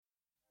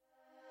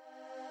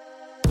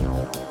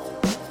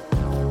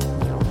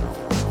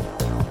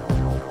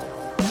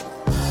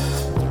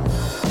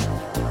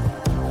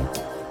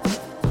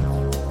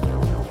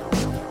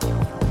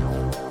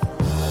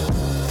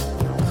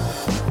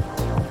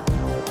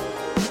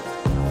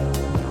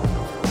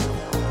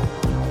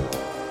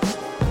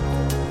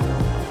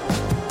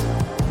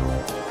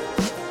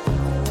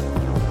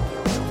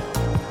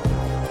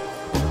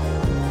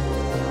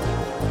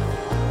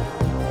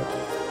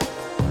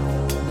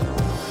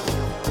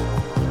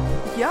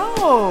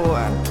Yo,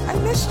 I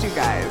missed you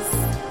guys.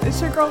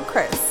 It's your girl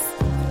Chris.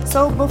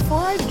 So before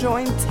I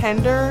join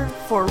Tinder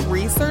for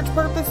research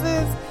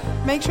purposes,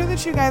 make sure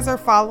that you guys are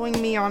following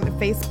me on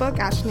Facebook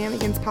at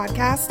Shenanigans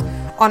Podcast,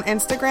 on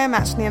Instagram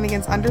at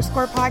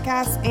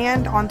Shenanigans_podcast,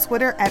 and on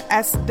Twitter at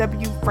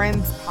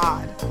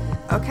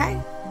SWFriendsPod.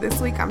 Okay, this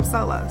week I'm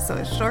solo, so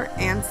it's short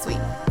and sweet.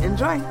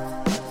 Enjoy.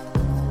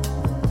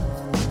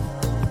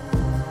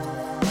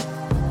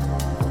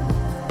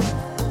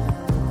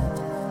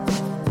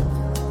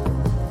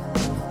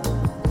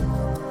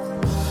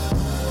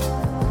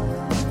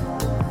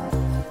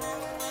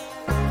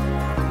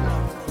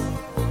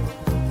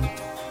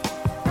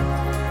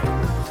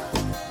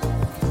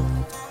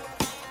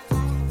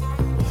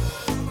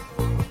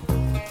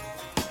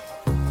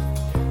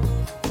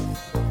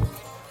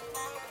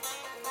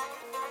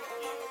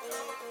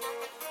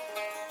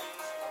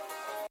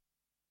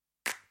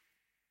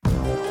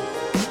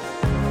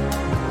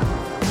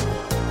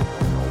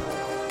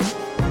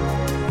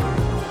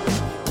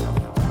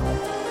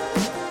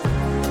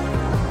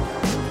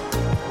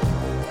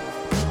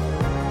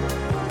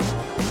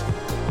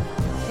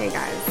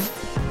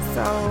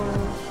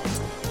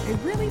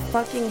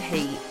 Fucking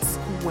hate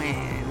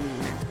when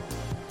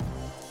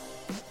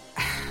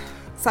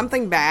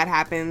something bad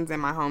happens in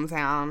my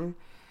hometown.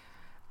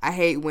 I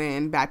hate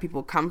when bad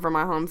people come from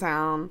my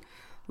hometown,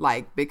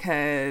 like,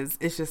 because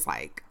it's just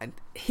like,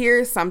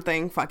 here's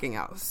something fucking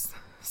else.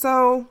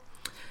 So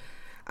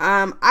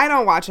I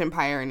don't watch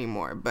Empire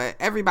anymore, but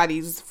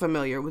everybody's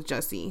familiar with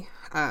Jussie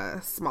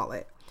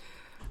Smollett.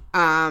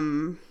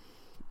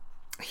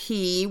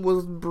 He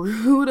was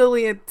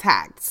brutally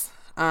attacked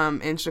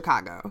in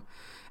Chicago,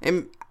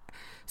 and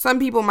some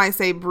people might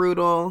say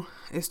brutal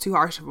is too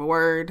harsh of a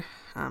word.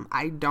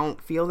 I don't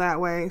feel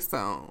that way,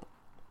 so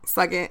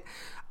suck it.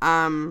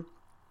 And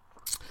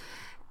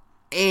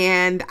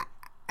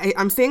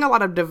I'm seeing a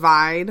lot of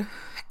divide,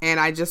 and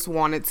I just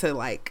wanted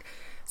to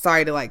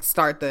sorry to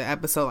start the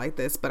episode like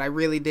this, but I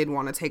really did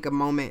want to take a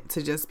moment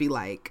to just be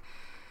like,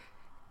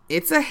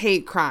 it's a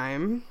hate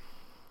crime,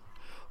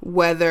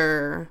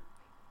 whether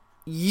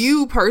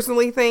you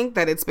personally think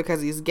that it's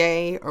because he's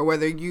gay or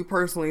whether you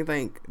personally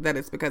think that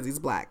it's because he's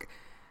black.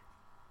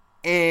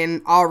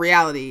 In all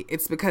reality,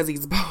 it's because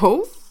he's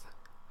both.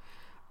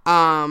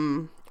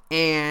 And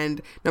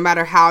no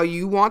matter how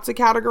you want to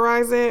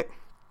categorize it,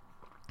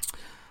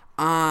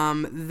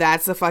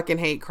 that's a fucking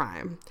hate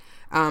crime.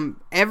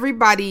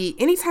 Everybody,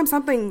 anytime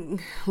something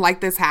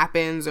like this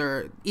happens,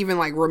 or even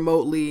like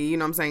remotely, you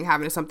know what I'm saying,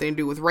 having something to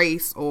do with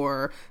race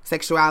or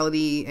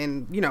sexuality,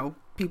 and, you know,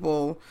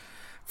 people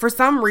for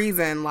some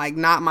reason, like,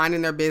 not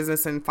minding their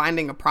business and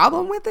finding a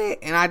problem with it.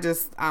 And I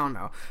don't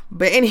know.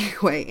 But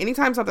anyway,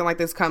 anytime something like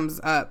this comes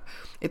up,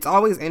 it's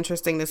always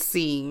interesting to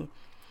see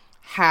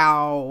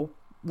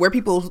where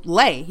people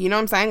lay, you know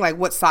what I'm saying? Like,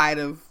 what side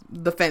of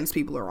the fence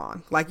people are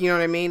on. Like, you know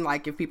what I mean?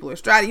 Like, if people are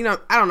straddling, you know,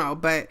 I don't know.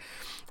 But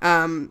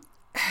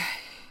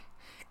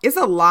it's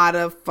a lot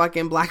of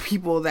fucking black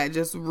people that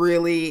just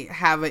really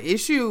have an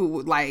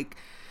issue, like,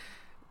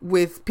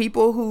 with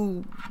people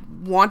who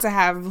want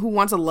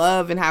to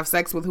love and have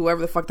sex with whoever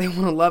the fuck they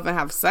want to love and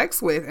have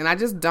sex with. And I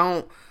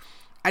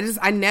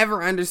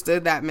never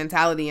understood that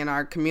mentality in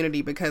our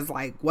community, because,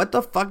 like, what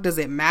the fuck does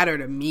it matter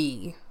to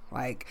me?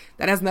 Like,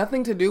 that has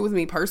nothing to do with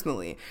me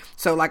personally.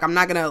 So, like, I'm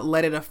not gonna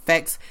let it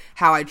affect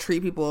how I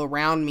treat people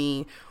around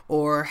me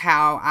or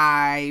how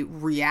I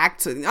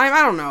react to,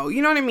 I don't know,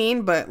 you know what I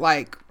mean? But,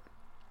 like,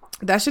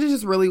 that shit is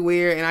just really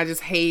weird, and I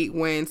just hate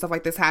when stuff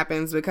like this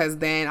happens, because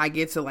then I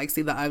get to, like,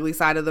 see the ugly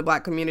side of the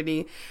black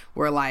community,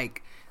 where,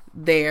 like,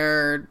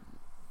 they're,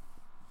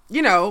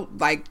 you know,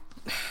 like,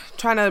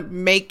 trying to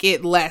make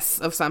it less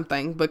of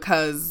something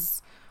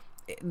because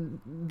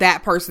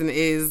that person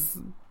is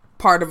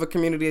part of a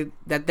community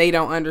that they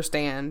don't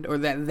understand, or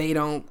that they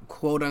don't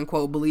quote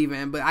unquote believe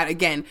in. But I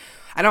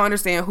don't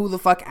understand who the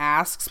fuck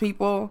asks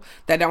people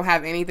that don't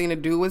have anything to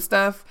do with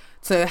stuff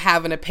to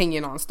have an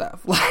opinion on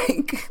stuff.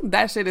 Like,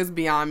 that shit is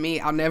beyond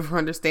me. I'll never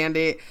understand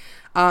it.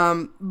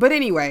 But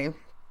anyway,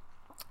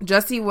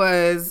 Jussie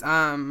was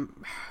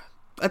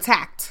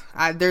attacked.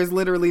 There's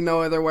literally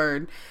no other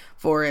word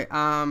for it.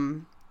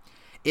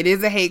 It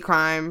is a hate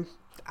crime.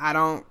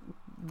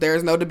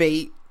 There's no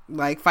debate.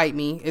 Like, fight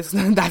me.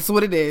 That's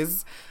what it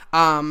is.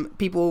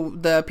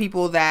 The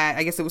people that,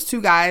 I guess it was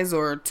two guys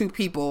or two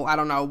people, I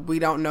don't know, we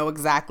don't know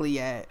exactly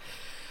yet.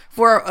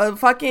 For a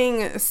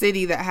fucking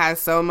city that has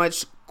so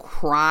much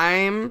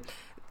crime,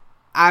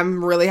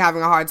 I'm really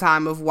having a hard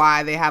time of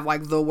why they have,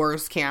 like, the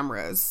worst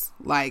cameras.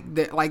 Like,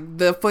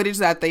 the footage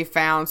that they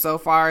found so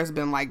far has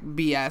been, like,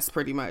 BS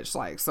pretty much.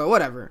 Like, so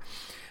whatever.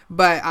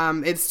 But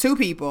it's two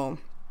people.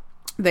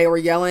 They were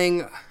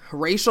yelling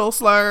racial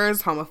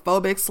slurs,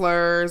 homophobic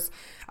slurs.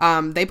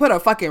 They put a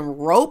fucking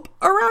rope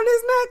around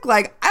his neck.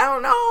 Like, I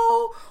don't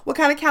know what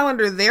kind of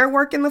calendar they're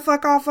working the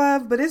fuck off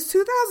of, but it's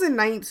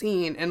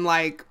 2019, and,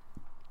 like,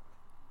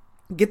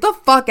 get the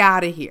fuck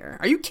out of here.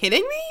 Are you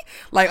kidding me?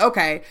 Like,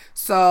 okay,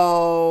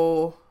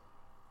 so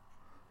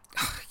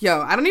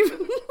Yo, I don't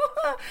even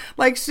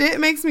like, shit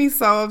makes me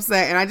so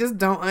upset, and I just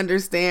don't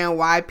understand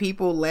why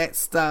people let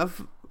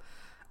stuff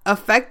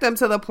affect them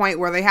to the point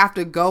where they have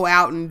to go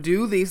out and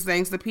do these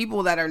things to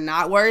people that are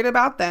not worried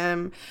about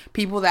them,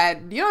 people that,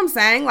 you know what I'm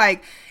saying?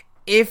 Like,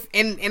 if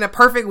in a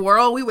perfect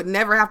world, we would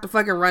never have to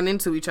fucking run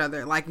into each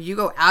other. Like, you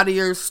go out of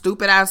your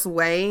stupid ass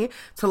way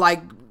to,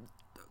 like,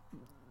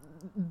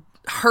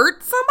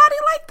 hurt somebody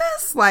like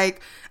this.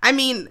 Like, I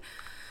mean,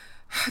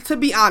 to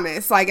be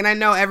honest, like, and I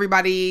know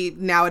everybody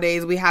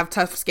nowadays, we have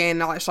tough skin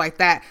and all that shit like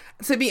that.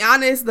 To be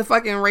honest, the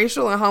fucking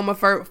racial and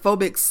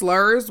homophobic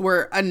slurs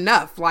were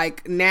enough.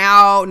 Like,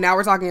 now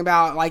we're talking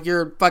about, like,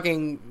 you're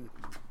fucking,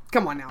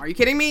 come on now, are you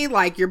kidding me?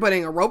 Like, you're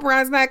putting a rope around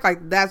his neck?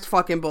 Like, that's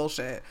fucking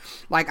bullshit.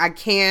 Like, I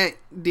can't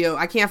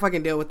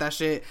fucking deal with that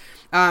shit.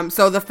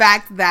 So the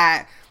fact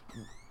that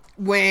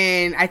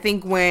when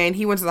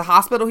he went to the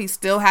hospital, he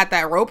still had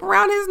that rope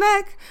around his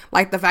neck.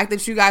 Like, the fact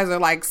that you guys are,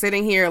 like,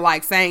 sitting here,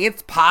 like, saying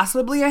it's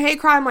possibly a hate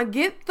crime. Like,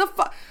 get the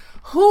fuck...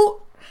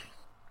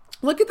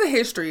 Look at the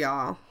history,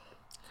 y'all.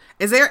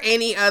 Is there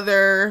any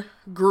other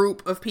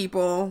group of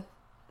people,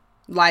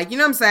 like, you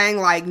know what I'm saying,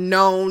 like,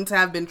 known to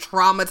have been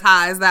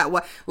traumatized that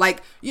way?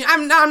 Like,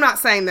 I'm not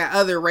saying that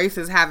other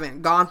races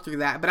haven't gone through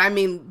that, but I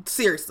mean,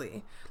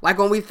 seriously. Like,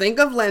 when we think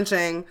of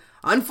lynching,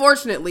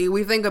 unfortunately,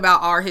 we think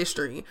about our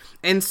history.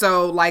 And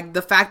so, like,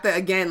 the fact that,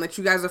 again, that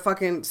you guys are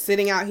fucking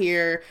sitting out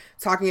here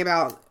talking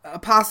about a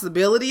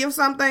possibility of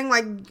something,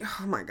 like,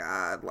 oh my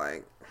God,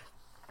 like,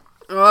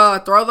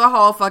 throw the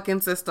whole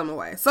fucking system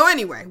away. So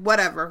anyway,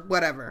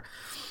 whatever.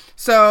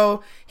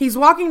 So he's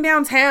walking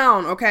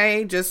downtown,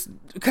 okay? Just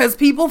because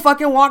people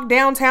fucking walk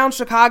downtown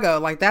Chicago.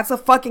 Like, that's a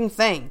fucking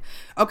thing.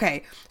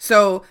 Okay,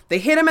 so they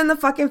hit him in the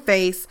fucking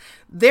face.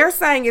 They're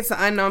saying it's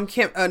an unknown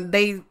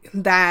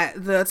that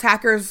the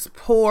attackers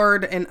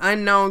poured an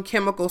unknown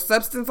chemical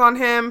substance on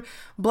him.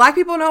 Black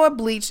people know what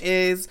bleach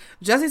is.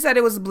 Jesse said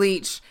it was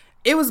bleach.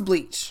 It was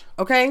bleach,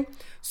 okay?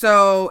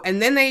 So, and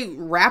then they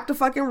wrapped a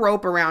fucking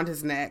rope around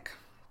his neck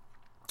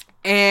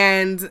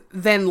and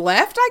then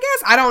left, I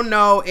guess. I don't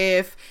know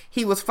if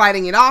he was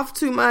fighting it off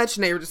too much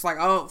and they were just like,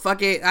 oh,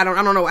 fuck it. I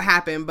don't know what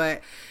happened,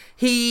 but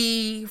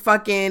he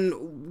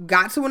fucking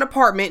got to an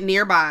apartment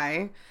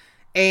nearby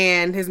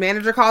and his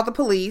manager called the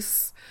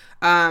police.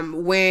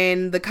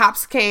 When the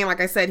cops came, like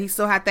I said, he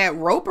still had that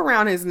rope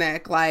around his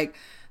neck. Like,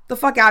 the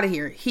fuck out of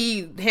here.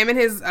 Him and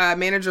his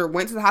manager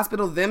went to the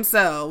hospital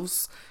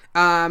themselves,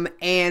 and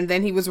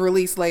then he was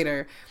released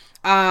later.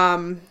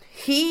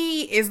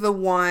 He is the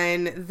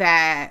one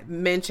that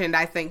mentioned,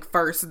 I think,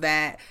 first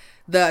that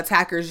the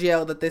attackers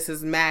yelled that this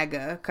is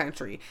MAGA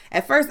country.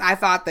 At first, I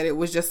thought that it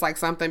was just like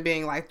something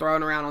being like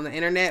thrown around on the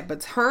internet,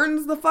 but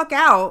turns the fuck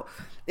out,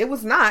 it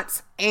was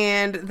not.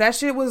 And that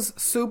shit was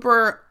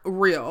super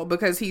real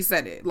because he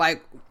said it.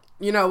 Like,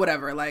 you know,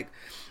 whatever. Like,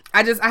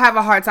 I have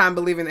a hard time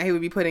believing that he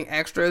would be putting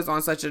extras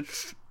on such a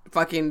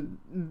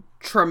fucking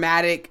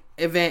traumatic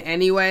event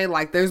anyway.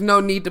 Like, there's no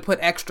need to put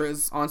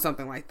extras on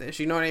something like this.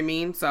 You know what I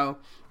mean? So,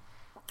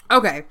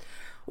 okay,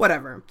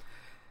 whatever.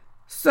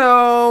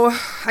 So,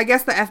 I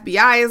guess the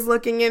FBI is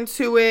looking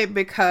into it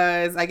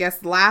because I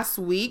guess last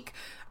week,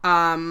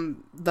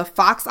 the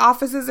Fox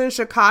offices in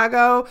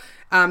Chicago,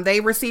 they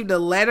received a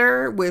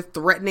letter with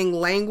threatening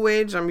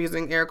language, I'm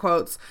using air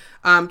quotes,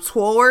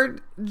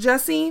 toward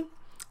Jesse,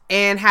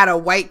 and had a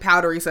white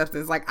powdery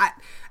substance. Like,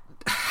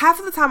 half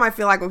of the time I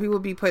feel like when people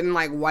be putting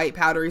like white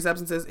powdery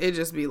substances, it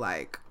just be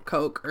like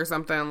Coke or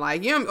something,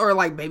 like, you know, or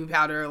like baby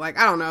powder. Like,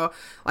 I don't know.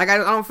 Like, I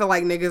don't feel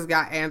like niggas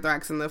got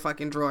anthrax in the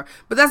fucking drawer,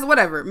 but that's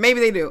whatever. Maybe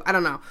they do. I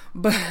don't know.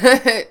 But,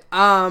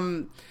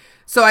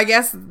 so I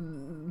guess,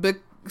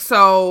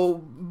 so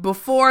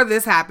before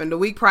this happened, a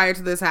week prior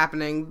to this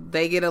happening,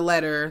 they get a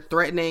letter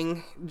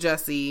threatening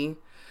Jesse,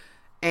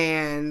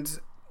 and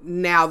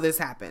now this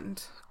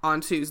happened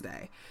on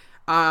Tuesday.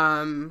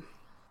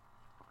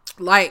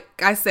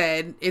 Like I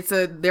said,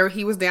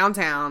 he was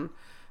downtown,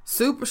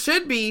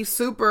 should be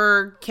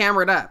super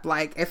cameraed up,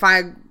 like, if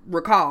I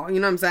recall, you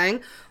know what I'm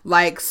saying?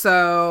 Like,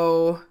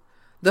 so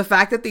the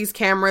fact that these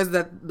cameras,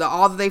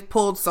 all that they've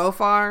pulled so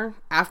far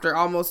after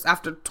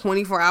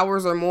 24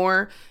 hours or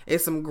more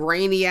is some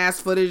grainy ass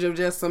footage of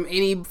just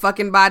any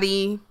fucking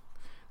body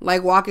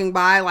like walking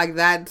by, like,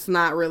 that's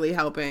not really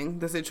helping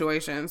the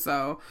situation.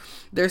 So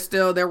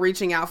they're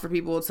reaching out for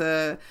people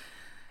to,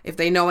 if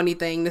they know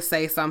anything, to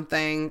say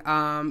something.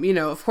 You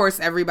know, of course,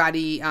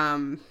 everybody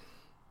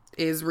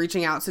is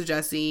reaching out to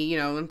Jesse, you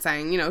know, and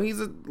saying, you know, he's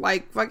a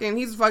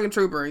fucking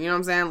trooper, you know what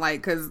I'm saying?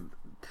 Like, because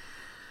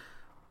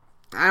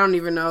I don't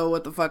even know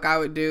what the fuck I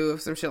would do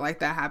if some shit like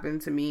that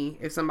happened to me.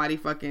 If somebody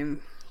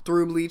fucking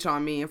threw bleach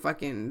on me and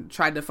fucking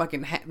tried to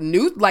fucking put a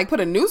noose around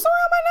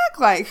my neck.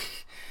 Like,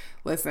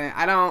 listen,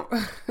 I don't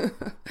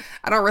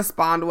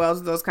respond well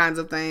to those kinds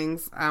of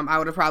things. I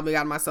would have probably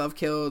gotten myself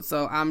killed.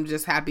 So I'm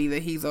just happy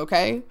that he's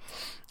okay.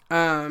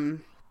 And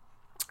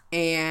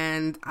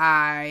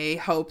I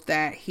hope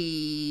that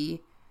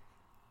he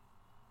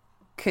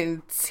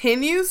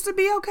continues to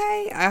be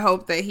okay. I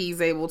hope that he's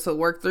able to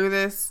work through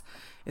this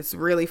It's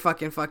really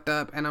fucking fucked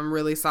up, and I'm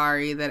really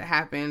sorry that it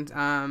happened.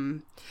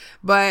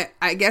 But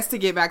I guess to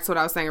get back to what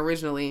I was saying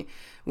originally,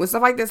 when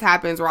stuff like this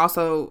happens, we're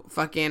also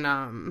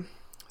fucking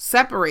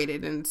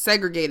separated and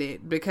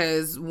segregated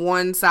because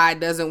one side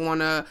doesn't want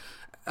to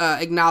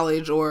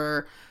acknowledge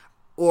or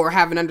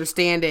have an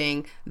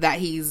understanding that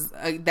he's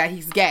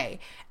gay,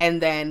 and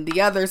then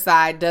the other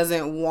side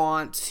doesn't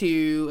want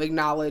to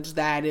acknowledge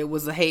that it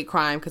was a hate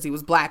crime because he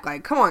was black.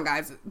 Like, come on,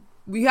 guys.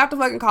 We have to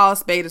fucking call a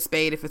spade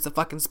if it's a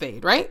fucking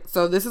spade, right?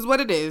 So this is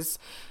what it is.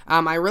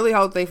 I really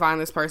hope they find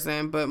this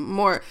person,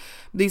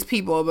 these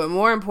people, but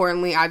more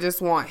importantly, I just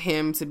want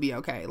him to be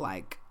okay,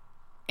 like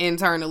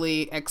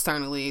internally,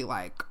 externally,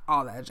 like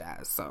all that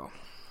jazz. So,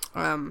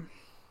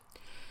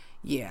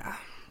 yeah.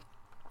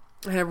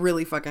 I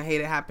really fucking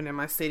hate it happened in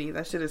my city.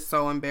 That shit is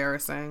so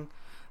embarrassing.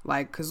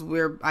 Like, cause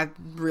I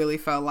really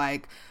felt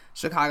like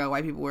Chicago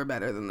white people were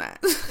better than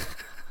that.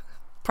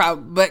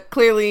 But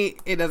clearly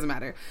it doesn't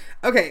matter.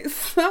 Okay,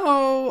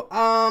 so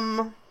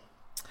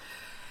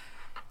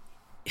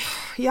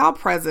y'all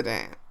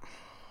president.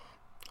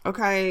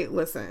 Okay,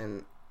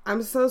 listen.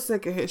 I'm so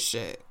sick of his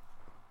shit.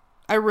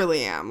 I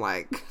really am.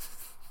 Like,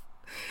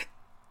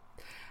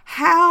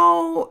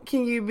 how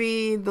can you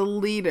be the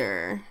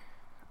leader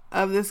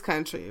of this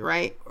country,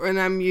 right?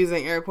 And I'm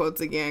using air quotes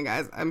again,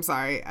 guys. I'm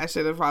sorry. I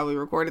should have probably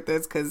recorded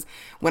this because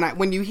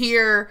when you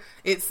hear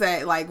it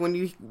say, like,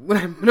 when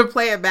I'm gonna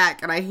play it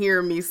back and I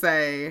hear me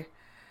say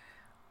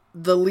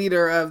the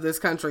leader of this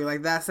country,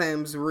 like, that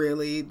seems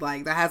really,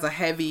 like, that has a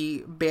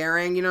heavy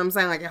bearing, you know what I'm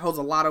saying? Like, it holds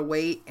a lot of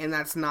weight, and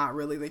that's not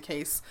really the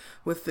case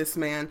with this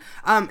man.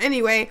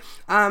 Anyway,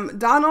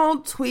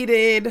 Donald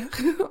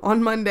tweeted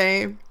on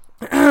Monday,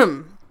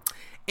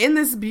 in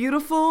this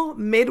beautiful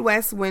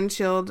Midwest wind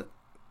chilled.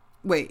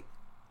 Wait,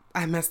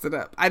 I messed it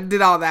up. I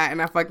did all that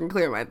and I fucking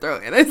cleared my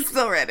throat and I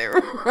still read it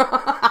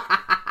wrong.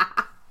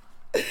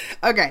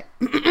 Okay.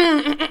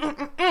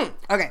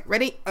 Okay,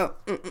 ready? Oh,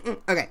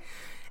 okay.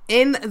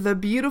 In the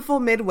beautiful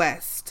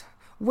Midwest,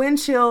 wind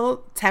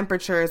chill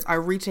temperatures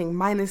are reaching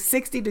minus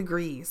 60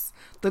 degrees,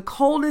 the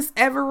coldest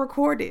ever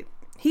recorded.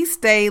 He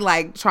stayed,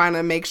 like, trying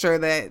to make sure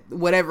that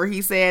whatever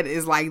he said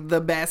is, like, the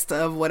best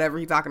of whatever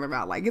he's talking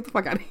about. Like, get the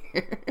fuck out of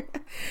here.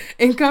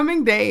 In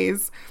coming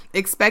days,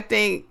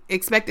 expected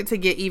to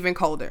get even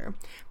colder.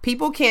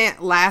 People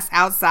can't last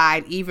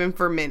outside even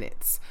for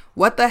minutes.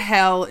 What the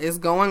hell is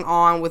going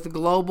on with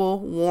global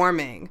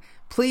warming?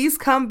 Please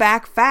come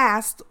back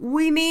fast.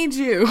 We need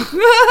you.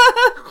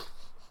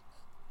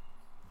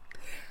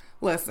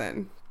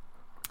 Listen,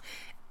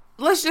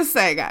 let's just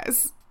say,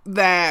 guys,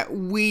 that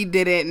we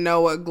didn't know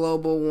what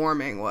global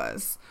warming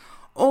was.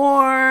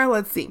 Or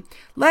let's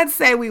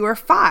say we were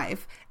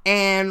 5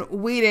 and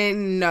we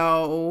didn't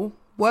know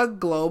what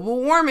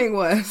global warming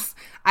was.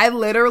 I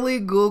literally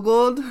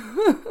Googled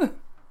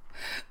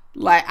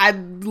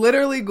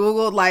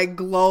like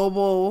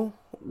global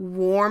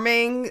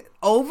warming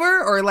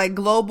over or like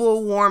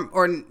global warm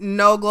or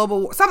no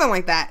global, something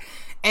like that.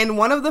 And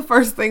one of the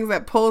first things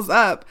that pulls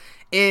up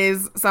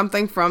is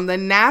something from the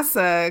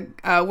NASA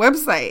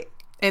website.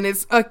 And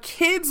it's a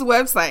kid's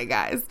website,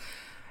 guys.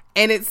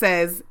 And it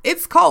says,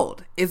 it's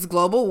cold. Is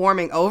global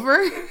warming over?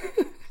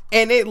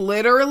 And it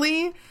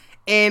literally,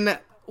 in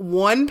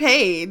one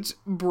page,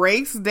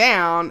 breaks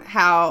down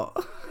how,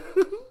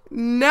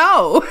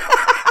 no,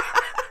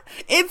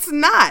 it's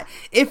not.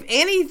 If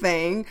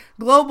anything,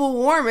 global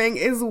warming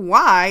is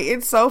why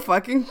it's so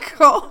fucking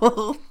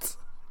cold.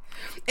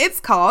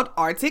 It's called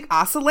Arctic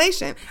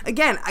Oscillation.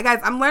 Again, guys,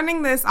 I'm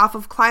learning this off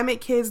of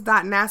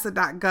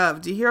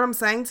climatekids.nasa.gov. Do you hear what I'm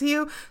saying to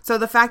you? So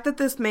the fact that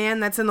this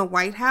man that's in the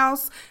White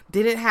House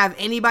didn't have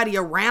anybody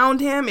around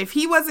him, if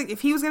he was going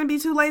to be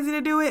too lazy to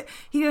do it,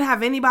 he didn't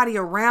have anybody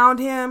around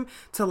him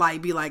to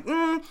like be like,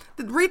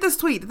 read this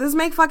tweet. Does this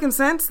make fucking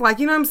sense? Like,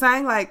 you know what I'm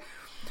saying? Like,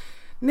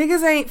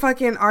 niggas ain't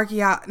fucking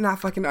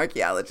not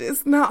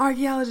archaeologists. Not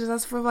archaeologists.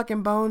 That's for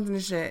fucking bones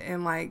and shit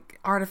and like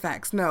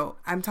artifacts. No,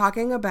 I'm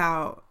talking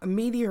about a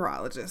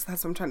meteorologist.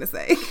 That's what I'm trying to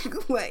say.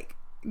 Like,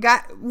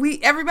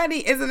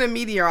 everybody isn't a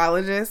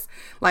meteorologist.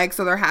 Like,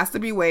 so there has to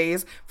be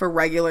ways for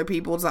regular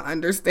people to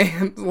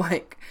understand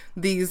like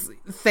these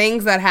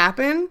things that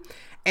happen.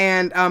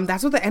 And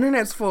that's what the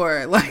internet's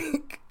for.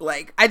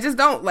 Like I just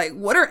don't like.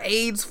 What are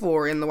aides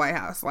for in the White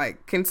House?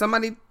 Like, can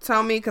somebody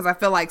tell me? Because I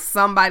feel like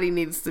somebody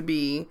needs to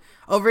be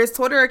over his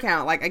Twitter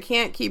account. Like, I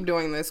can't keep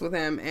doing this with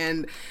him.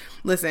 And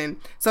listen,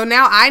 so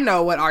now I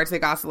know what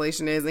Arctic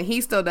Oscillation is, and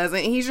he still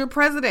doesn't. He's your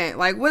president.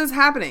 Like, what is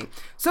happening?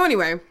 So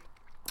anyway,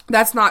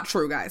 that's not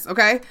true, guys.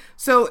 Okay.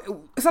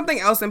 So something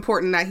else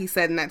important that he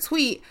said in that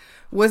tweet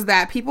was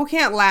that people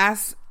can't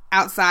last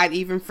outside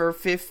even for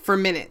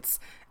minutes.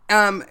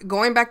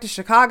 Going back to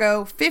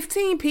Chicago,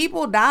 15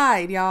 people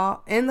died,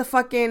 y'all, in the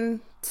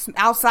fucking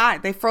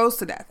outside. They froze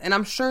to death. And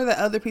I'm sure that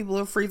other people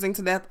are freezing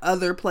to death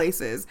other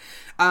places.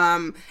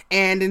 And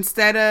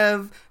instead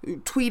of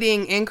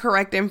tweeting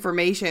incorrect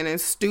information and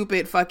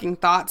stupid fucking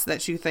thoughts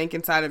that you think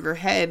inside of your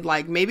head,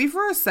 like, maybe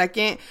for a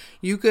second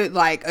you could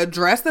like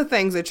address the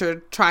things that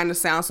you're trying to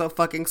sound so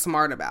fucking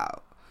smart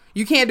about.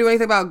 You can't do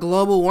anything about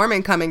global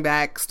warming coming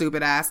back,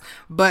 stupid ass.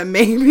 But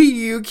maybe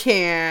you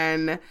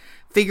can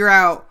figure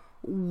out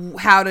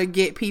how to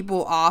get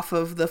people off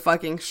of the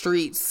fucking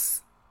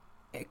streets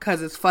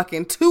because it's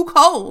fucking too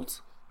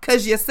cold.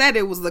 Because you said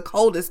it was the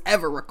coldest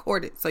ever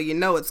recorded. So you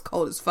know it's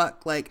cold as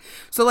fuck. Like,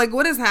 so like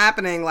what is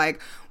happening?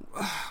 Like,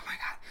 oh my God.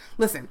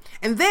 Listen.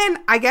 And then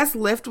I guess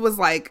Lyft was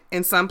like,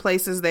 in some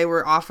places they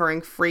were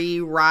offering free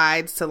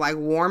rides to like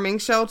warming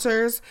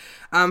shelters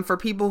for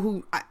people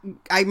who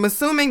I'm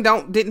assuming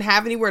didn't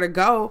have anywhere to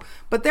go.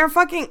 But they're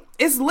fucking,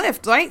 it's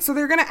Lyft, right? So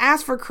they're going to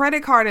ask for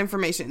credit card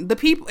information. The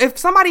people, if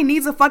somebody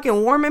needs a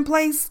fucking warming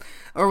place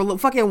or a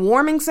fucking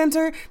warming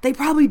center, they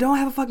probably don't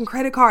have a fucking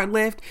credit card,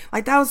 Lyft.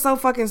 Like, that was so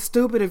fucking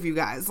stupid of you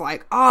guys.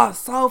 Like, oh,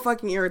 so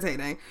fucking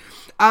irritating.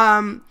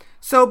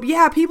 So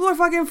yeah, people are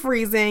fucking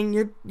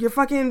freezing. Your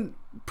fucking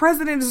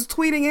president is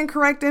tweeting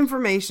incorrect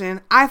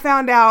information. I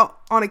found out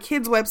on a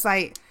kid's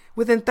website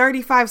within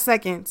 35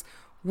 seconds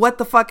what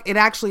the fuck it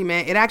actually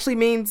meant. It actually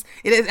means,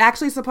 it is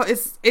actually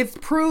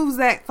it proves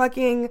that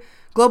fucking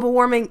global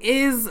warming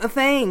is a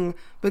thing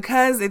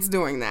because it's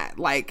doing that.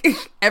 Like,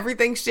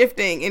 everything's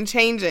shifting and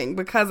changing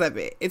because of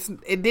it.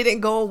 It didn't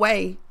go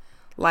away.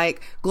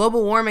 Like,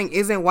 global warming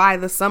isn't why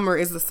the summer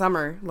is the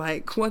summer.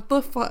 Like, what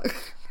the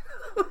fuck?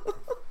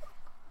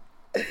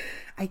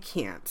 I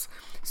can't.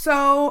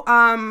 So,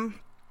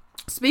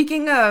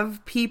 speaking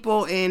of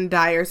people in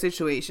dire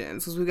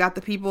situations, because we got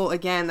the people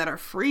again that are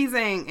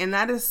freezing, and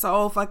that is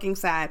so fucking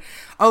sad.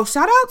 Oh,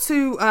 shout out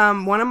to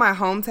one of my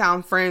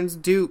hometown friends,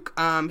 Duke.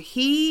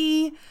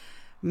 He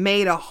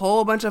made a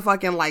whole bunch of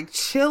fucking like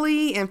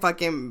chili and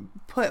fucking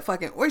put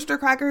fucking oyster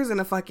crackers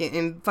in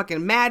fucking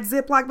mad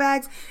Ziploc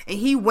bags, and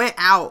he went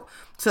out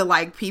to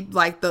like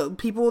the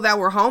people that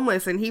were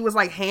homeless, and he was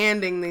like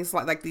handing these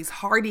like these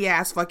hearty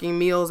ass fucking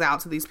meals out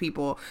to these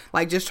people,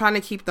 like just trying to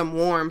keep them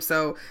warm.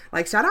 So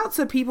like, shout out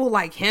to people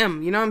like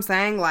him, you know what I'm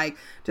saying? Like,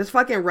 just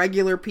fucking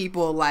regular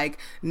people, like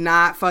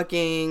not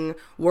fucking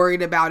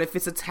worried about if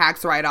it's a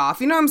tax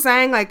write-off, you know what I'm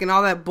saying? Like, and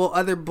all that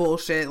other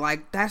bullshit.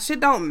 Like, that shit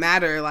don't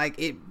matter. Like,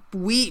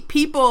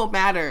 people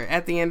matter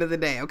at the end of the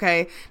day,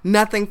 okay?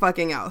 Nothing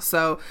fucking else.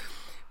 So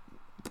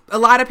a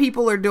lot of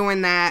people are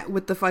doing that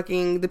with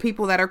the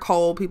people that are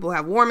cold. People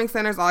have warming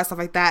centers, all that stuff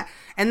like that.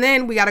 And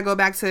then we got to go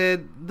back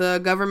to the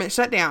government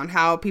shutdown,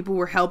 how people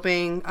were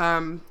helping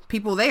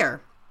people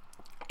there.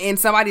 And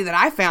somebody that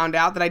I found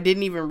out that I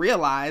didn't even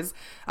realize,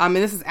 and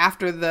this is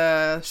after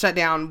the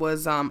shutdown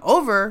was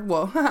over,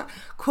 well,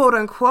 quote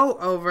unquote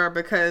over,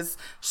 because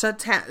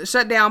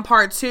shutdown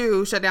part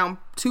 2, shutdown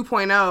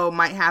 2.0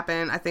 might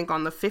happen, I think,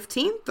 on the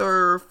 15th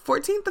or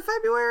 14th of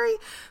February.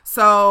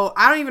 So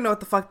I don't even know what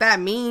the fuck that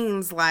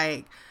means.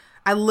 Like,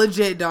 I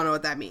legit don't know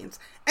what that means.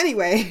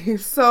 Anyway,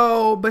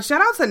 so, but shout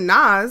out to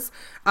Nas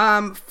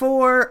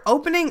for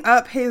opening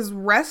up his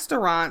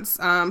restaurants,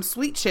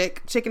 Sweet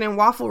Chicken and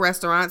Waffle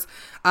restaurants,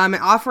 and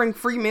offering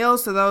free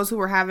meals to those who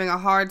were having a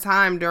hard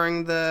time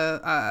during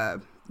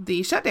the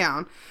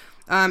shutdown.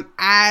 Let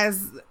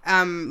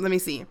me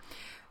see.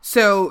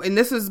 So, and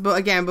this was,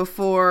 again,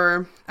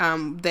 before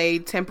they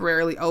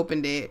temporarily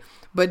opened it,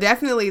 but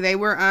definitely they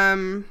were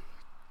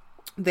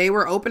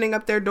opening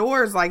up their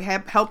doors, like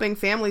helping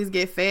families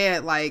get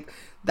fed. Like,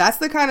 that's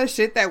the kind of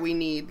shit that we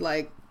need.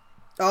 Like,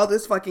 all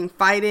this fucking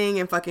fighting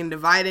and fucking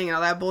dividing and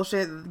all that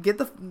bullshit.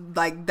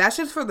 That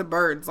shit's for the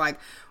birds. Like,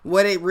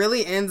 what it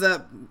really ends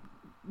up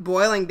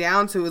boiling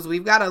down to is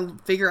we've got to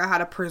figure out how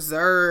to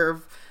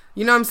preserve,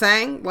 you know what I'm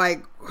saying?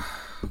 Like,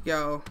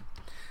 yo,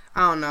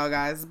 I don't know,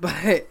 guys,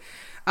 but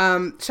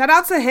shout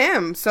out to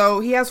him.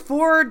 So he has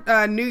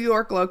 4 New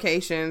York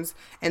locations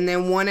and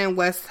then 1 in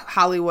West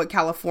Hollywood,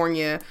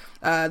 California.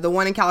 The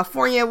one in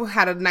California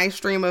had a nice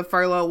stream of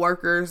furloughed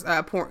workers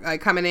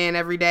coming in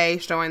every day,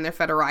 showing their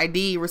federal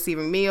ID,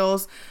 receiving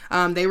meals.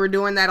 They were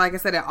doing that, like I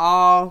said, at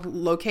all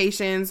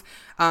locations.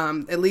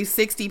 At least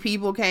 60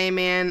 people came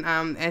in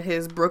at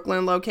his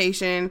Brooklyn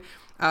location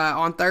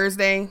on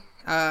Thursday,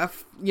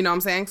 you know what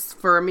I'm saying,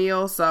 for a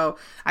meal. So,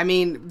 I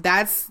mean,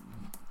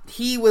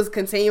 he was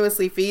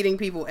continuously feeding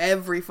people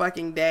every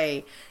fucking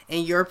day,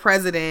 and your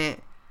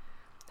president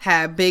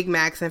had Big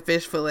Macs and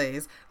fish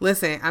fillets.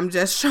 Listen, I'm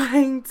just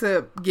trying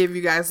to give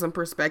you guys some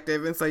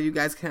perspective, and so you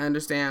guys can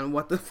understand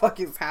what the fuck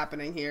is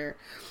happening here.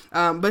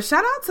 But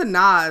shout out to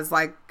Nas.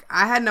 Like,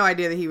 I had no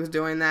idea that he was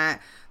doing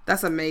that.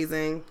 That's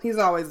amazing. He's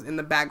always in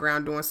the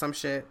background doing some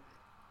shit.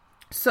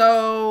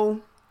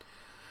 So,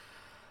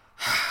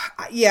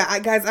 yeah,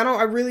 guys,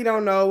 I really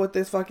don't know what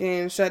this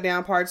fucking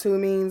shutdown part 2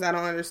 means. I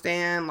don't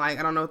understand. Like,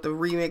 I don't know what the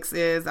remix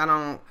is.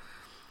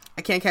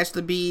 I can't catch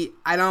the beat.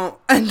 I don't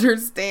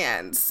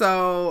understand.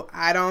 So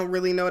I don't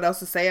really know what else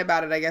to say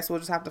about it. I guess we'll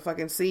just have to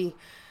fucking see.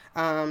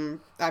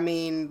 I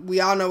mean, we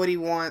all know what he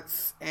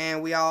wants,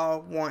 and we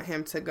all want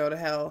him to go to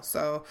hell.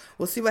 So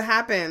we'll see what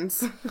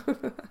happens.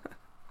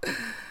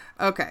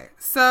 Okay,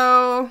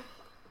 so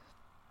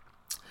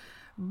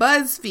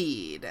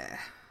BuzzFeed.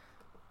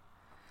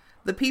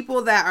 The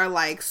people that are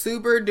like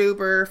super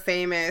duper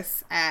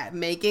famous at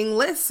making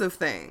lists of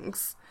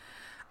things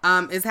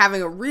is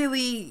having a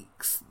really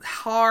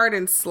hard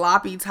and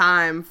sloppy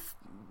time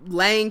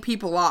laying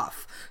people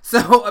off.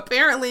 So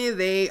apparently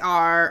they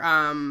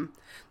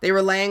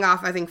were laying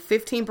off, I think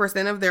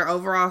 15% of their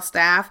overall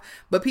staff,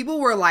 but people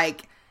were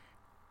like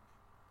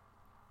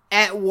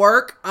at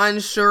work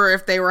unsure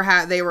if they were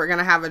going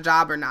to have a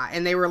job or not.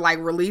 And they were like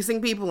releasing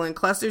people in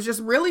clusters,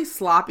 just really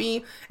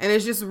sloppy. And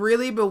it's just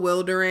really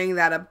bewildering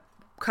that a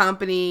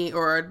company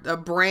or a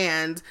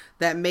brand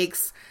that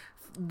makes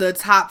the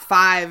top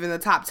 5 and the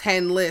top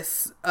 10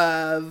 lists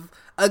of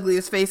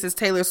ugliest faces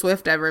Taylor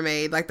Swift ever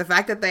made. Like the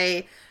fact that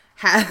they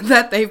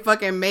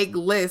fucking make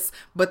lists,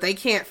 but they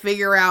can't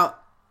figure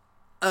out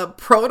a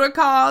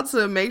protocol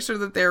to make sure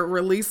that they're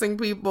releasing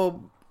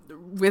people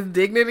with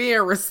dignity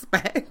and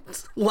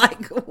respect.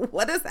 Like,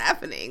 what is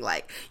happening?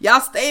 Like,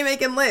 y'all stay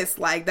making lists.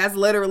 Like, that's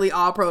literally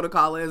all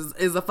protocol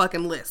is a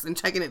fucking list and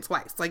checking it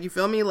twice. Like, you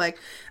feel me? Like,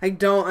 I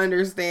don't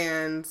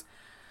understand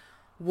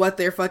what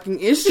their fucking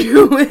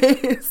issue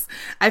is.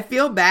 I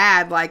feel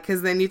bad, like,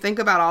 because then you think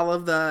about all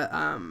of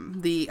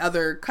the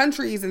other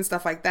countries and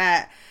stuff like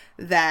that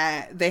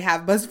they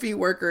have BuzzFeed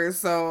workers.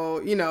 So,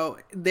 you know,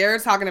 they're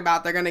talking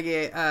about they're gonna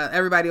get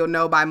everybody will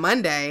know by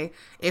Monday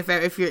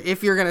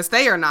if you're gonna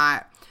stay or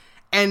not.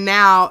 And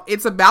now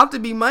it's about to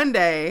be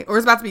Monday, or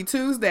it's about to be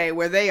Tuesday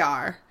where they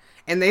are,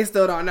 and they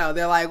still don't know.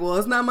 They're like, well,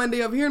 it's not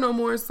Monday up here no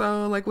more,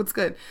 so like, what's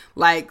good?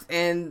 Like,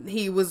 and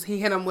he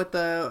hit him with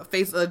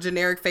a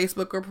generic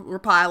Facebook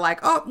reply, like,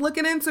 oh,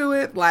 looking into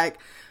it, like,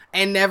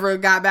 and never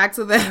got back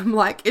to them.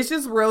 Like, it's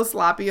just real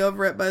sloppy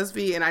over at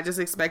BuzzFeed, and I just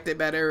expected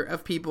better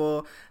of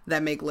people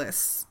that make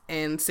lists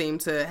and seem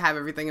to have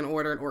everything in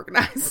order and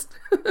organized.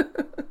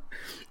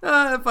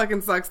 It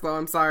fucking sucks though.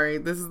 I'm sorry.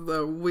 This is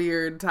a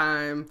weird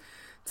time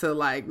to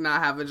like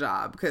not have a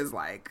job, because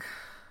like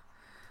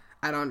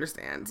I don't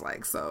understand.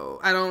 Like,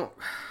 so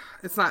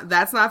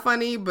that's not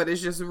funny, but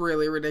it's just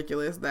really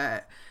ridiculous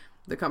that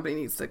the company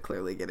needs to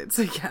clearly get it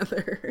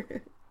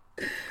together.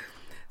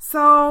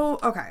 So,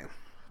 okay.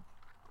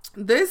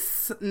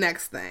 This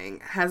next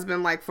thing has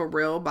been like for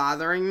real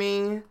bothering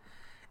me,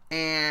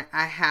 and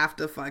I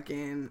gotta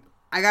fucking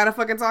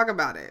talk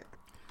about it.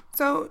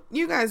 So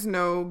you guys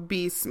know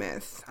B.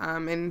 Smith,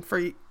 and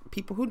for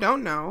people who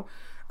don't know,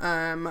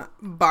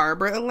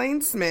 Barbara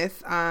Elaine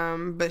Smith,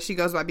 but she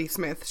goes by B.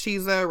 Smith.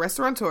 She's a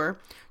restaurateur.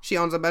 She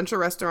owns a bunch of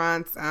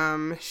restaurants.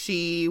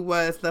 She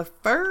was the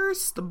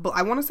first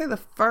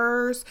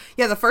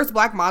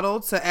black model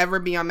to ever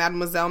be on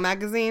Mademoiselle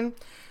magazine,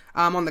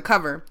 on the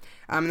cover.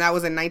 That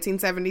was in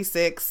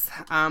 1976.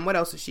 What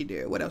else did she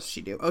do?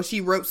 Oh,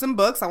 she wrote some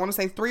books. I want to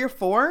say 3 or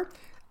 4,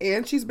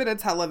 and she's been a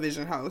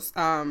television host,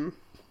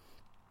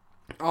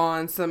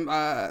 on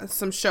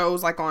some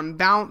shows like on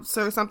Bounce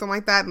or something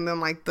like that, and then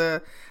like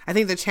I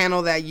think the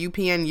channel that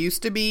UPN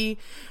used to be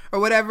or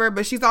whatever.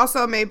 But she's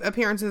also made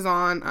appearances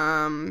on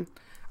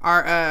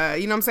our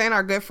you know what I'm saying,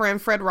 our good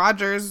friend Fred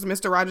Rogers,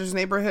 Mr. Rogers'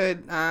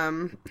 Neighborhood,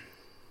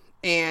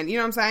 and you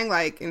know what I'm saying,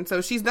 like, and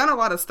so she's done a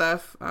lot of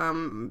stuff.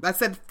 I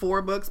said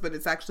 4 books, but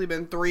it's actually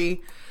been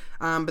 3,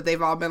 but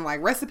they've all been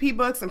like recipe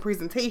books and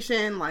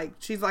presentation. Like,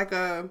 she's like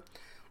a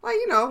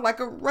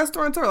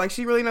restaurateur. Like,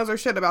 she really knows her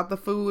shit about the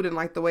food and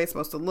like the way it's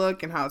supposed to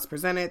look and how it's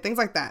presented, things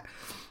like that.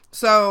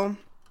 So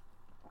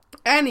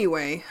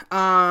anyway,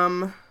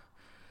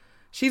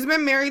 she's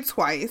been married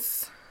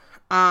twice.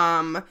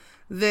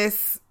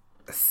 This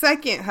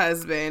second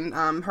husband,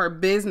 her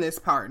business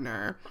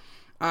partner,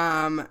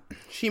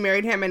 she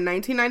married him in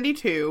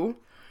 1992.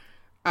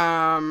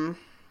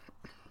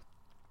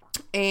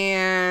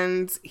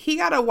 And he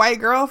got a white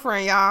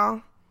girlfriend,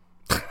 y'all.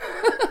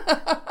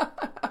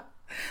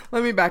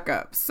 Let me back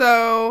up.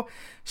 So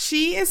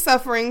she is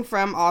suffering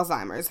from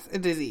Alzheimer's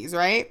disease,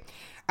 right?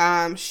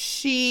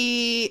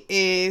 She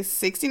is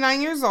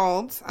 69 years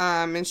old,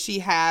 and so she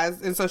has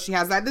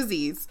that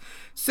disease.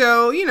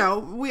 So, you know,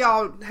 we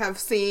all have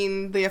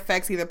seen the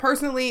effects either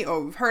personally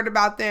or we've heard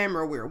about them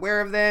or we're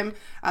aware of them.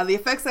 The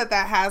effects that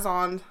has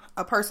on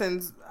a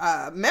person's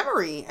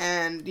memory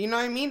and, you know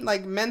what I mean?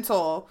 Like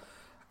mental,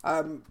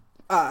 I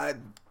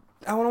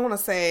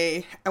want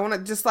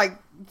to just like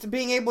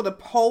being able to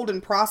hold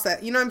and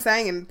process, you know what I'm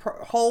saying? And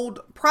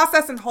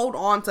process and hold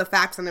on to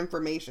facts and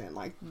information.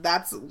 Like,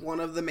 that's one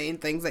of the main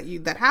things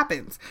that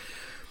happens.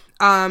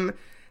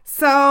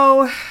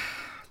 So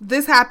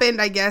this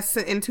happened, I guess,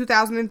 in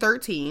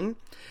 2013.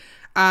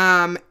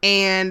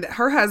 And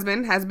her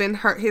husband has been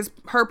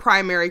her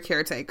primary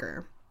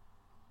caretaker.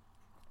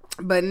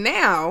 But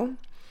now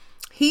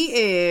he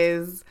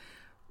is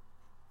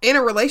in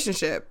a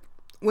relationship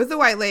with a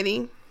white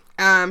lady.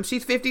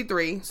 She's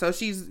 53, so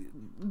she's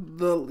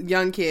the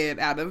young kid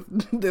out of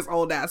this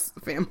old ass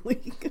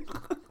family.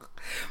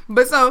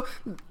 But so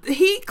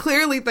he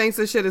clearly thinks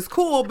this shit is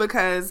cool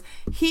because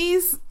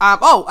he's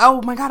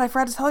oh my god, I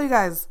forgot to tell you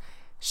guys,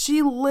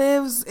 she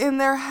lives in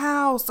their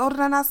house. Oh, did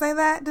I not say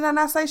that? Did I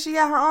not say she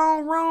had her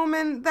own room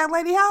in that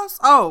lady house?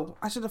 Oh,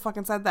 I should have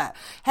fucking said that.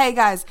 Hey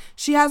guys,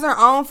 she has her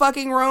own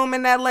fucking room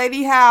in that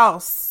lady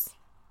house.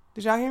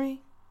 Did y'all hear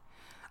me?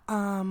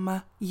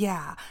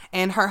 Yeah.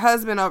 And her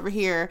husband over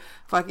here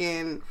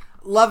fucking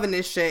loving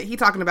this shit. He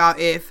talking about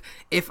if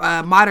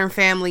Modern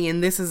Family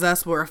and This Is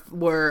Us were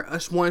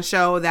one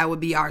show, that would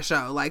be our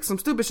show. Like some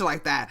stupid shit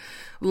like that.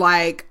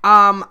 Like,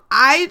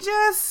 I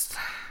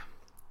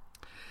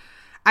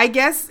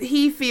guess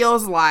he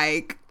feels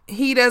like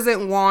he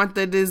doesn't want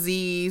the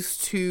disease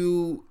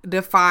to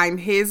define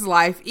his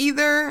life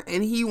either,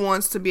 and he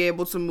wants to be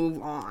able to move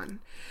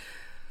on.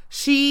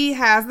 She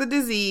has the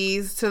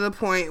disease to the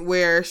point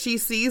where she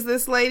sees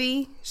this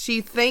lady, she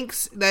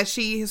thinks that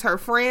she is her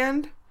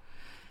friend,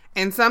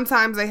 and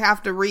sometimes they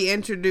have to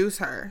reintroduce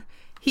her.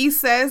 He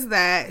says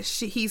that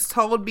he's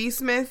told B.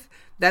 Smith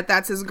that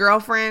that's his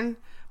girlfriend,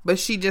 but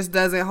she just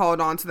doesn't hold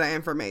on to the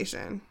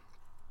information.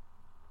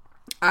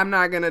 I'm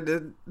not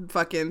gonna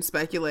fucking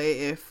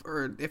speculate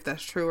if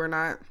that's true or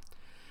not.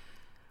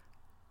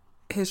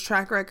 His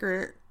track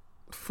record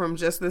from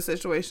just this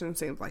situation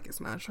seems like it's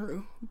not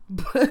true,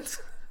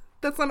 but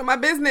that's none of my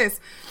business.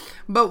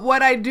 But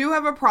what I do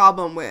have a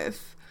problem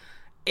with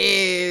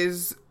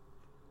is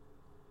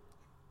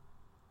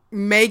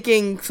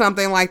making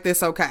something like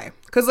this okay.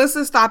 Because let's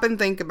just stop and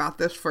think about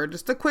this for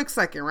just a quick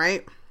second,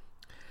 right?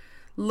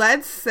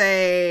 Let's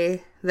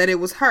say that it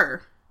was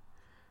her,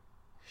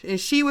 and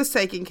she was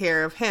taking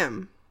care of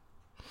him,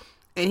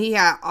 and he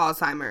had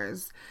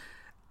Alzheimer's.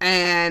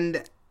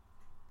 And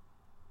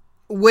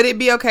would it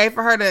be okay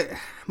for her to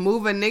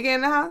move a nigga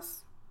in the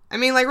house? I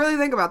mean, like, really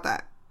think about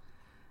that.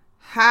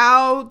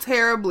 How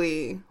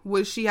terribly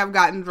would she have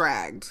gotten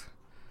dragged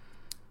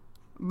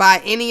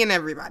by any and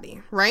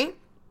everybody, right?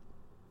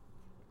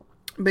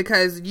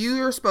 Because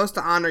you're supposed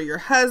to honor your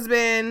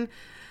husband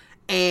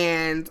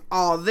and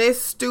all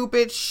this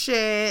stupid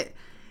shit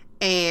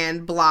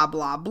and blah,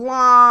 blah,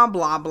 blah,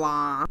 blah,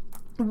 blah,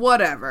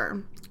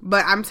 whatever.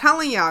 But I'm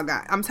telling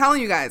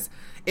you guys,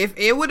 if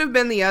it would have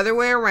been the other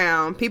way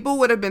around, people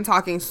would have been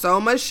talking so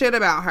much shit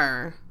about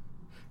her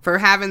for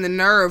having the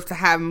nerve to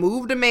have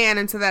moved a man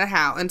into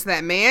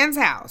that man's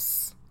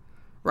house,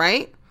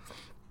 right?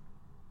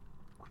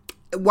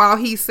 While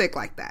he's sick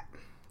like that.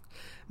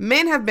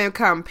 Men have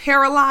become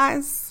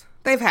paralyzed.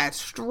 They've had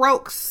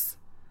strokes,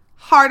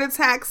 heart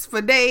attacks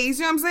for days.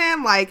 You know what I'm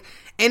saying? Like,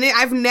 and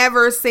I've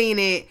never seen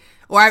it,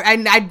 or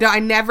I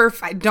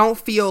don't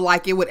feel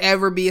like it would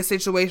ever be a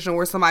situation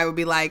where somebody would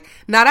be like,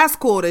 nah, that's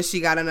cool that she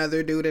got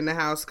another dude in the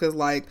house, because,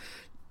 like,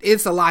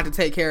 it's a lot to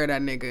take care of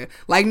that nigga.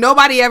 Like,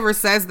 nobody ever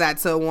says that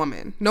to a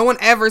woman. No one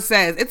ever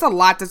says it's a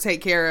lot to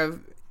take care of.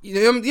 You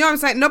know what I'm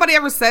saying? Nobody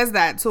ever says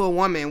that to a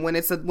woman when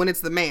it's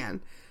the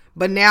man.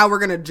 But now we're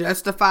going to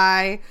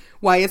justify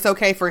why it's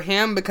okay for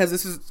him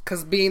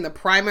because being the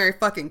primary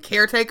fucking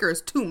caretaker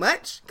is too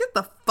much. Get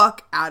the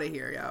fuck out of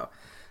here, yo.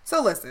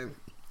 So listen.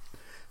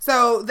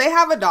 So they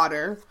have a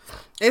daughter.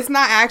 It's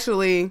not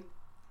actually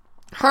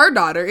her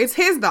daughter. It's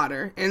his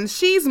daughter. And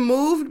she's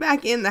moved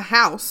back in the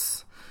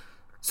house.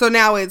 So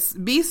now it's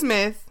B.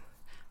 Smith,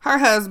 her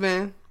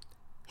husband,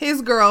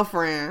 his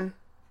girlfriend,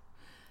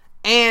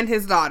 and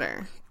his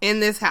daughter in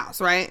this house,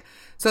 right?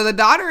 So the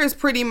daughter is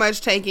pretty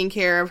much taking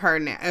care of her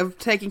now,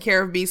 taking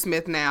care of B.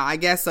 Smith now, I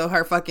guess, so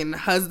her fucking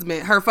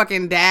husband, her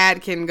fucking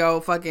dad can go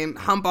fucking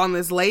hump on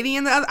this lady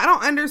in the other. I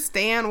don't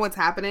understand what's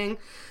happening,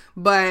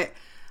 but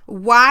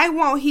why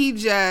won't he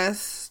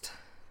just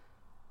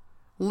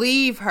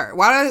leave her?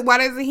 Why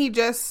doesn't he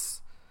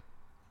just,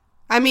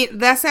 I mean,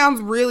 that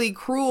sounds really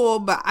cruel,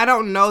 but I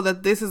don't know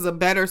that this is a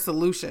better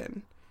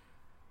solution.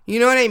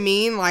 You know what I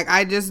mean? Like,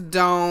 I just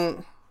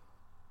don't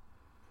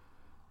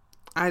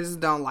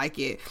like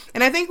it.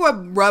 And I think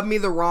what rubbed me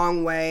the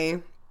wrong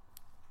way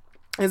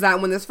is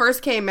that when this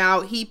first came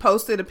out, he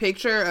posted a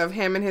picture of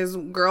him and his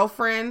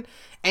girlfriend,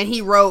 and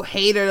he wrote,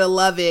 hate her to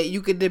love it,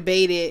 you could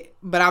debate it,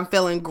 but I'm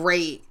feeling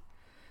great.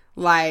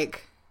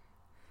 Like,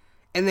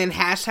 and then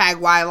hashtag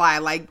why lie.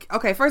 Like,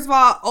 okay, first of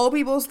all, old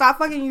people, stop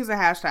fucking using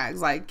hashtags.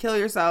 Like, kill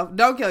yourself.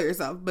 Don't kill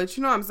yourself. But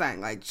you know what I'm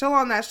saying? Like, chill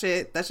on that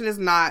shit. That shit is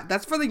not,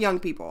 that's for the young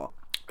people.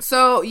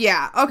 So,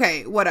 yeah,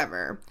 okay,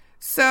 whatever.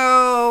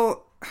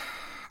 So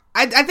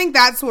I think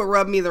that's what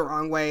rubbed me the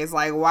wrong way. Is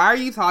like, why are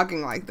you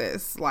talking like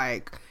this?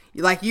 Like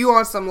you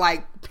on some,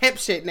 like, pimp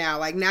shit now.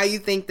 Like, now you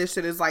think this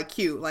shit is, like,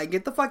 cute. Like,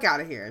 get the fuck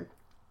out of here.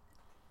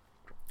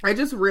 I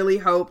just really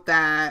hope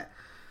that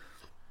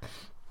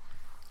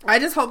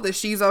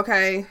she's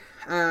okay.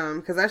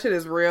 Because that shit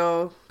is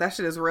real. That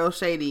shit is real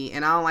shady.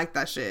 And I don't like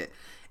that shit.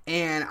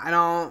 And I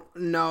don't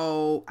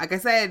know. Like I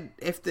said,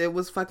 if it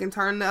was fucking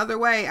turned the other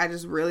way, I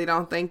just really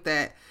don't think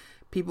that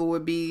people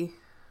would be.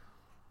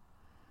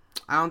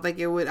 I don't think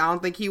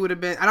he would have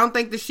been. I don't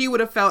think that she would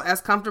have felt as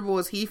comfortable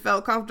as he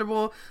felt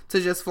comfortable to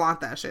just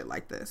flaunt that shit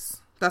like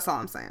this. That's all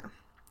I'm saying.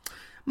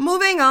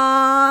 Moving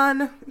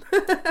on.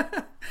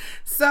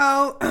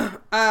 So,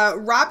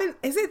 Robin,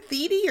 is it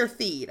Thede or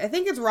Theed? I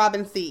think it's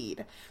Robin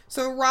Thede.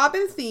 So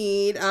Robin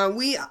Thede,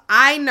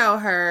 I know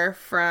her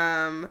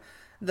from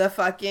the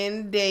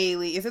fucking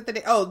Daily. Is it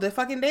the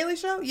fucking Daily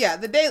Show? Yeah,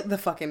 the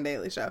fucking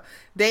Daily Show.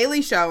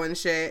 Daily Show and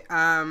shit.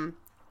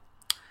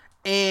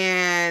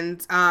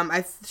 And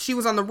she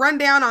was on the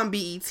Rundown on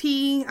BET.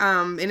 It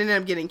ended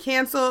up getting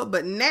canceled,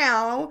 but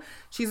now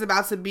she's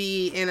about to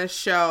be in a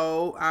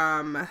show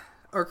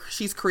or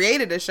she's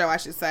created a show, I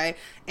should say,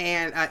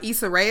 and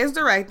Issa Rae is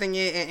directing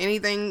it, and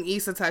anything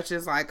Issa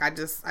touches, like,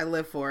 I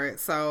live for it.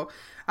 So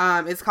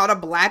it's called a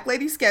Black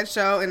Lady Sketch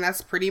Show, and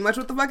that's pretty much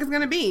what the fuck it's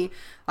gonna be.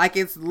 Like,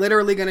 it's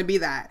literally gonna be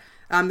that.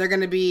 They're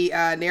gonna be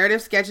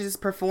narrative sketches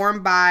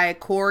performed by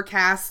core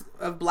cast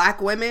of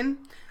Black women,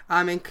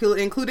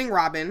 including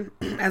Robin,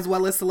 as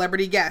well as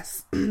celebrity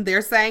guests.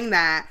 They're saying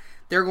that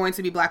they're going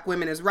to be Black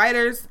women as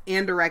writers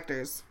and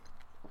directors.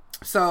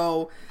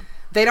 So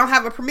they don't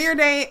have a premiere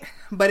date,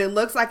 but it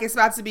looks like it's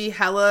about to be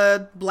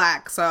hella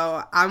Black.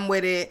 So I'm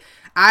with it.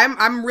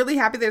 I'm really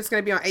happy that it's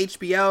going to be on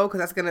HBO, because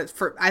that's going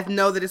to, I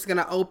know that it's going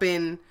to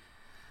open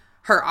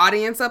her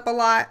audience up a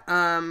lot.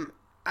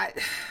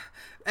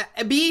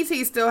 BET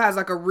still has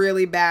like a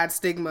really bad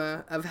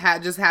stigma of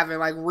just having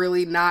like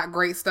really not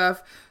great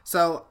stuff.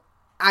 So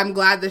I'm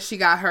glad that she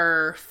got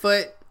her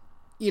foot,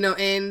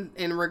 in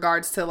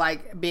regards to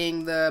like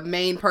being the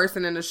main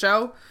person in the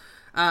show.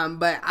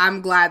 But I'm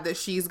glad that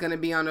she's going to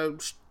be on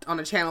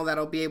a channel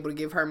that'll be able to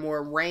give her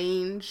more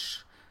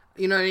range,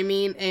 you know what I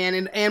mean?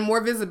 And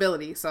more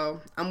visibility.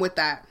 So I'm with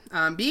that.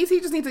 BET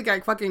just needs to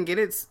like fucking get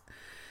it.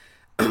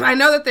 I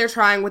know that they're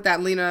trying with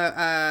that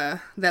Lena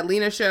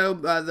show,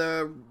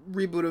 the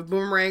reboot of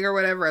Boomerang or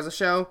whatever as a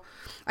show.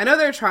 I know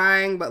they're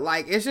trying, but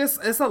like,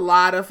 it's a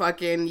lot of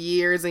fucking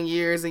years and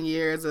years and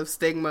years of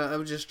stigma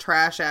of just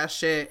trash ass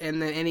shit.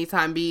 And then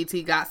anytime BET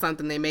got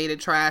something, they made it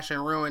trash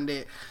and ruined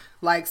it.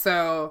 Like,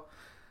 so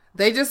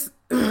they just,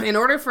 in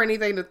order for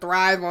anything to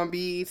thrive on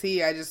BET,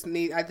 I just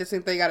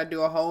think they got to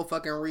do a whole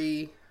fucking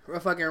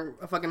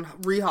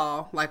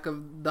rehaul, like,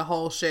 of the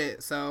whole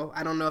shit. So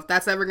I don't know if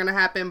that's ever gonna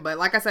happen, but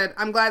like I said,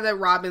 I'm glad that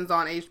Robin's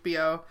on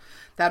HBO.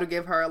 That'll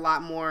give her a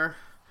lot more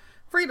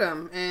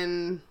freedom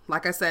and,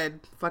 like I said,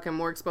 fucking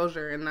more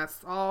exposure, and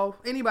that's all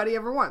anybody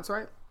ever wants,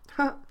 right?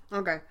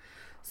 Okay,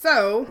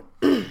 so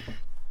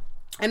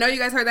I know you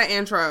guys heard that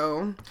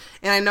intro,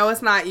 and I know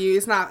it's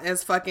not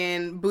as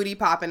fucking booty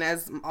popping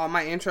as all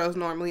my intros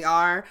normally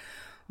are,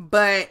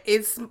 but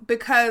it's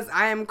because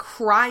I am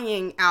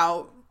crying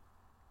out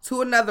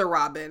to another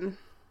Robin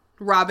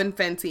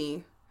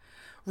Fenty.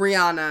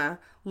 Rihanna,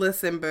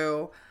 listen,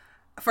 boo.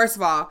 First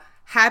of all,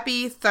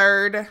 happy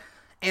 3rd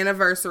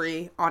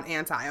anniversary on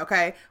Anti,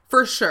 okay?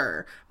 For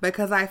sure.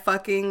 Because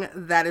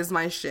that is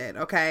my shit,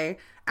 okay?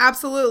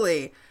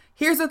 Absolutely.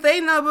 Here's the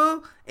thing, though,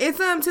 boo. It's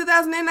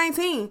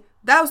 2019.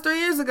 That was 3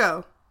 years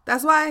ago.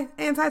 That's why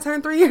Anti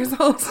turned 3 years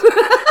old.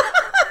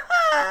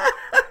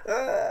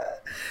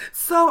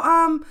 So,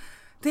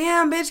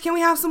 damn, bitch, can we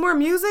have some more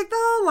music,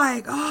 though?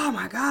 Like, oh,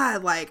 my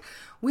God. Like,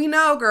 we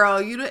know,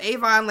 girl, you the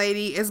Avon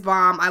lady. It's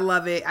bomb. I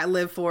love it. I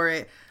live for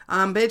it.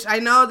 Bitch, I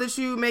know that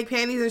you make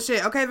panties and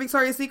shit. Okay,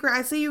 Victoria's Secret,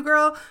 I see you,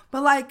 girl.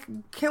 But, like,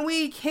 can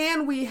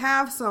we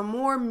have some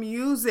more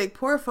music?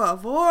 Por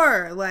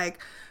favor. Like,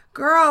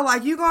 girl,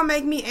 like, you gonna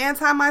make me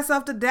anti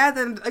myself to death.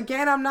 And,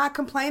 again, I'm not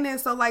complaining.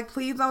 So, like,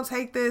 please don't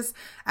take this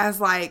as,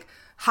 like,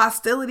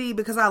 hostility,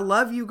 because I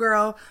love you,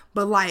 girl,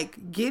 but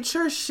like, get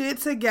your shit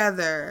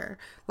together.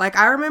 Like,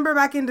 I remember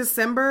back in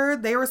December,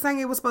 they were saying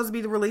it was supposed to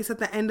be released at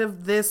the end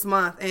of this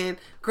month, and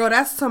girl,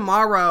 that's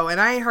tomorrow, and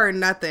I ain't heard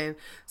nothing.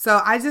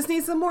 So I just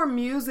need some more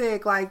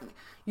music. Like,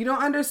 you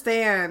don't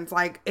understand.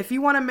 Like, if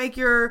you want to make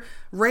your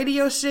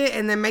radio shit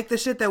and then make the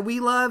shit that we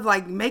love,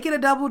 like, make it a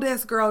double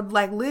disc, girl.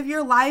 Like, live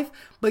your life,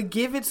 but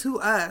give it to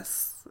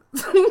us.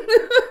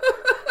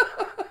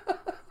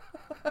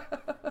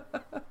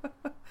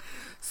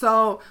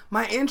 So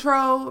my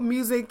intro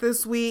music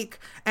this week,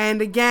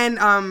 and again,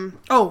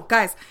 oh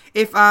guys,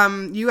 if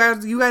you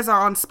guys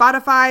are on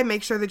Spotify,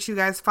 make sure that you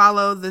guys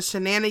follow the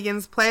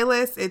Shenanigans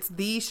playlist. It's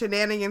the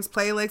Shenanigans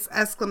playlist !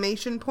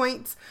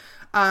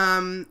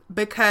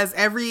 Because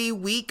every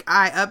week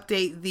I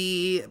update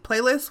the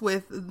playlist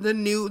with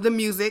the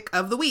music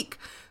of the week.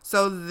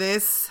 So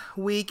this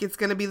week it's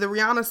gonna be the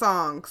Rihanna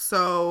song.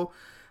 So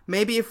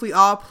maybe if we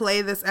all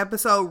play this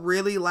episode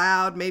really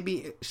loud,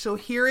 maybe she'll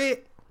hear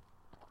it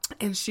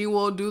and she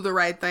will do the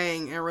right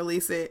thing and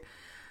release it.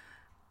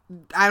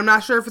 I'm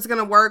not sure if it's going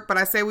to work, but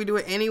I say we do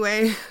it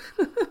anyway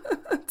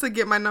to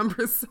get my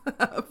numbers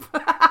up.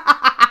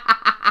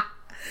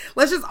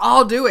 Let's just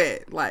all do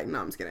it. Like,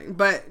 no, I'm just kidding.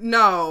 But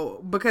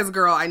no, because,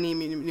 girl, I need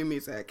new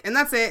music. And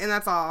that's it, and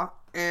that's all.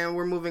 And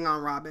we're moving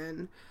on,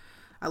 Robin.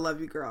 I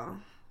love you, girl.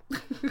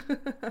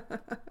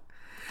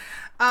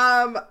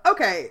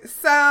 Okay,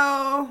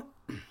 so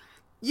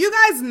you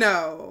guys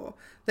know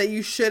that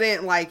you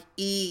shouldn't, like,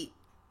 eat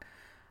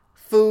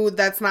food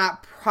that's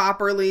not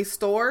properly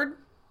stored.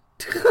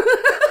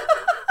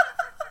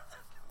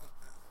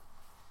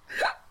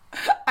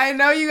 I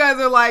know you guys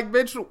are like,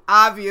 bitch,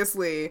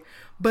 obviously,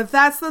 but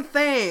that's the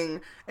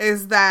thing,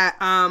 is that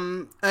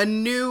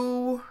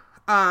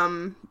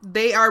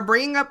they are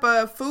bringing up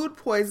a food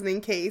poisoning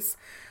case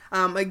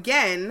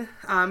again.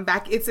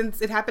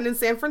 It happened in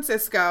San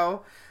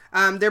Francisco.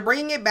 They're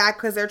bringing it back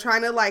because they're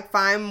trying to, like,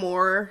 find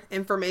more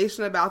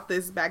information about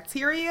this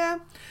bacteria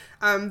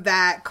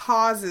that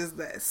causes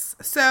this.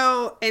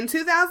 So in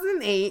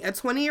 2008, a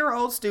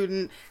 20-year-old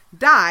student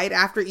died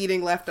after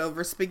eating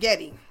leftover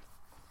spaghetti.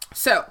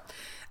 So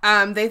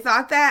They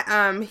thought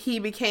that he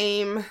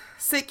became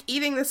sick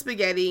eating the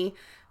spaghetti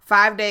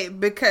 5 days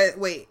because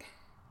he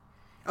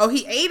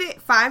ate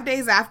it 5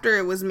 days after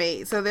it was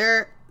made. So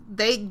they're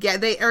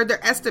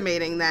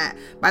estimating that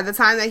by the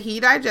time that he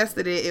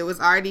digested it, it was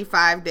already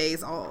 5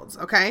 days old.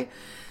 Okay.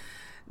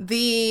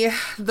 The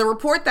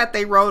report that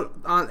they wrote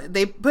on,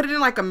 they put it in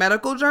like a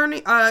medical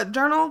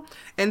journal.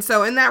 And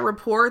so in that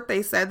report,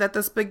 they said that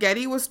the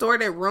spaghetti was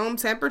stored at room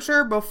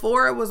temperature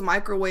before it was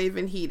microwave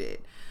and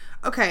heated.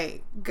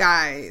 Okay,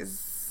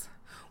 guys,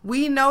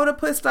 we know to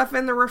put stuff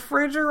in the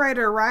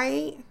refrigerator,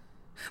 right?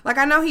 Like,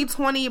 I know he's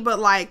 20, but,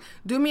 like,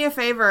 do me a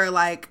favor,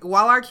 like,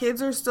 while our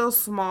kids are still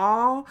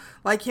small,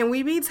 like, can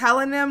we be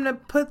telling them to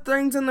put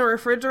things in the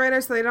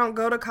refrigerator so they don't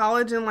go to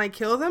college and, like,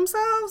 kill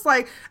themselves?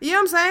 Like, you know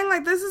what I'm saying?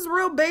 Like, this is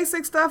real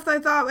basic stuff that I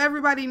thought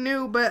everybody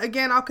knew, but,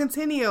 again, I'll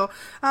continue.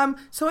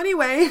 So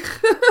anyway,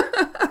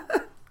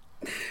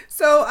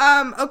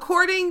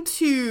 according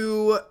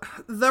to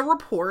the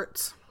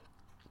report,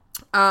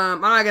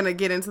 I'm not going to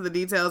get into the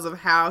details of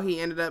how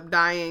he ended up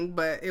dying,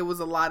 but it was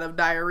a lot of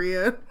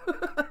diarrhea.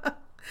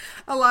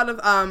 A lot of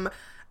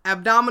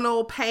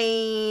abdominal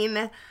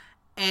pain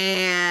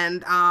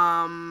and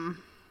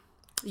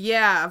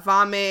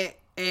vomit,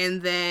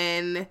 and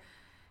then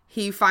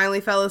he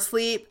finally fell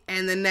asleep,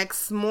 and the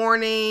next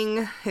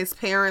morning his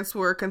parents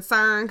were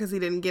concerned because he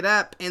didn't get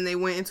up, and they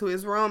went into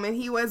his room and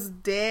he was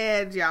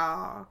dead,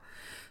 y'all.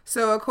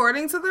 So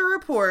according to the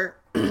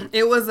report,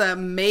 it was a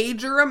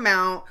major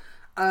amount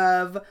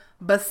of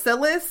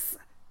Bacillus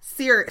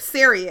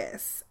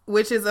cereus,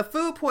 which is a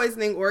food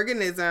poisoning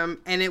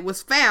organism, and it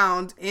was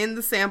found in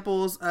the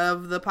samples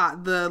of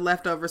the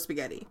leftover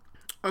spaghetti.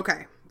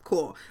 Okay,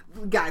 cool.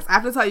 Guys, I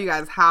have to tell you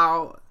guys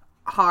how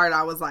hard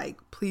I was like,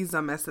 please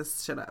don't mess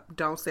this shit up.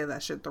 Don't say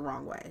that shit the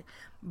wrong way.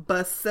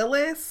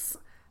 Bacillus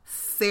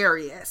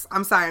cereus.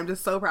 I'm sorry, I'm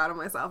just so proud of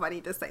myself. I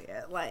need to say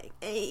it. Like,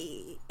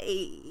 hey.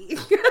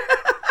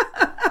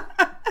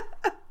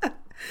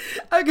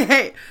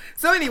 Okay,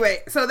 so anyway,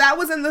 so that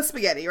was in the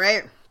spaghetti,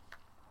 right?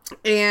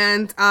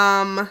 And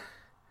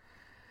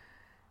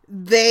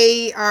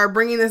they are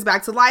bringing this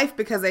back to life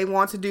because they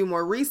want to do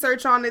more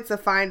research on it to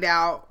find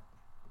out,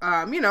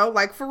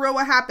 like for real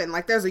what happened.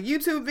 Like there's a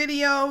YouTube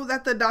video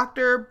that the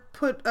doctor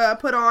put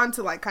on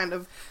to like kind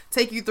of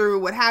take you through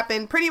what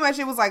happened. Pretty much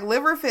it was like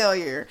liver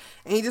failure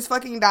and he just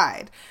fucking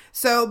died.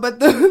 So, but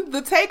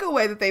the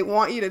takeaway that they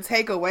want you to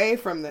take away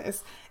from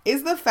this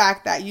is the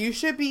fact that you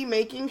should be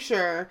making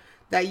sure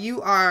that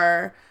you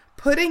are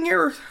putting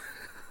your...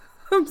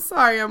 I'm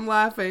sorry, I'm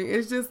laughing.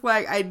 It's just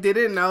like, I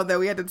didn't know that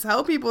we had to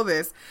tell people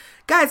this.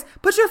 Guys,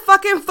 put your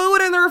fucking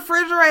food in the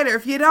refrigerator.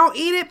 If you don't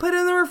eat it, put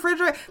it in the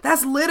refrigerator.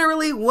 That's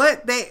literally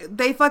what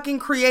they fucking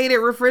created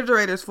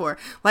refrigerators for.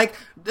 Like,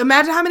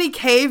 imagine how many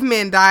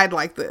cavemen died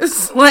like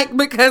this. Like,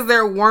 because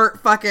there weren't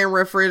fucking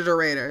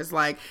refrigerators.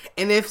 Like,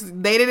 and if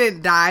they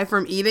didn't die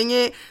from eating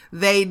it,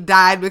 they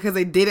died because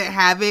they didn't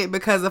have it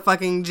because of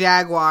fucking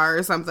jaguar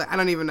or something. I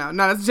don't even know.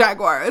 Not a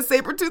jaguar, a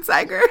saber-tooth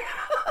tiger.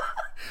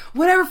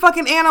 Whatever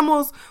fucking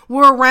animals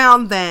were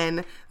around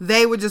then,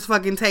 they would just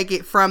fucking take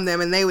it from them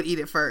and they would eat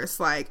it first.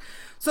 Like,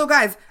 so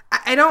guys,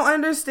 I don't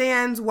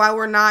understand why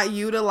we're not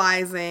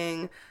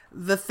utilizing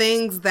the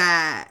things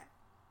that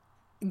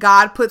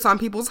God puts on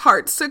people's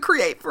hearts to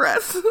create for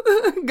us.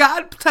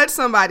 God touched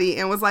somebody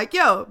and was like,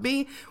 yo,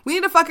 we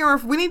need a fucking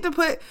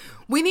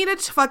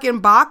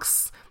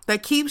box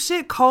that keeps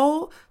shit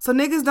cold so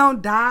niggas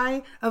don't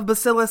die of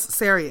Bacillus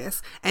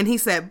cereus. And he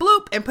said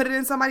bloop and put it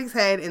in somebody's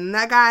head, and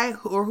that guy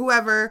or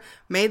whoever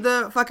made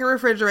the fucking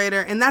refrigerator,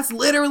 and that's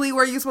literally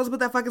where you're supposed to put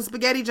that fucking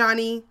spaghetti,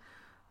 Johnny.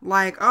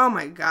 Like, oh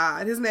my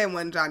god, his name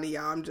wasn't Johnny,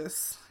 y'all. I'm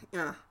just,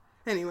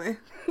 anyway.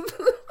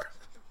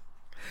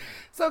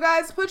 So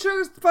guys, put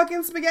your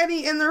fucking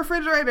spaghetti in the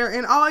refrigerator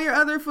and all your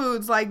other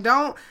foods. Like,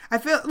 I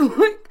feel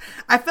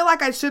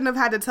like I shouldn't have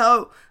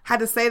had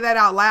to say that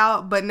out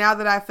loud, but now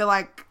I feel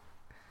like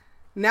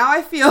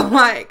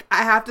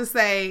I have to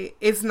say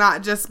it's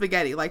not just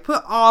spaghetti. Like,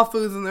 put all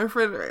foods in the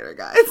refrigerator,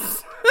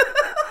 guys.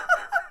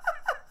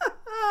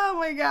 Oh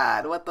my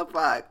god, what the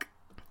fuck?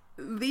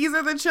 These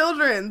are the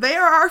children. They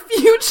are our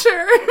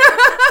future.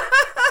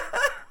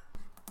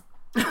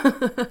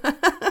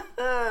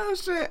 Oh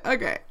shit.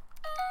 Okay.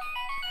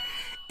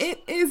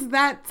 It is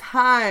that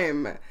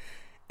time.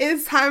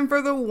 It's time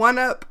for the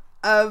one-up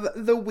of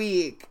the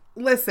week.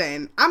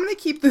 Listen, I'm going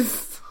to keep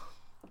this...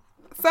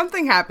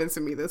 Something happened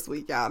to me this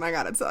week, y'all, and I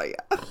gotta tell y'all.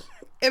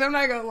 And I'm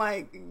not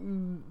gonna,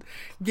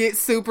 get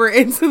super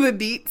into the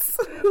deets.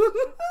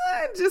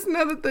 Just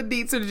know that the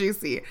deets are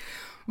juicy.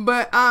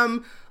 But,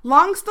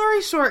 long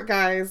story short,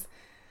 guys,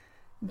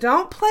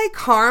 don't play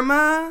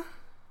karma,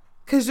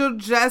 because you'll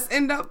just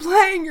end up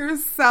playing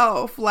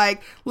yourself.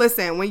 Like,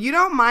 listen, when you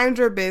don't mind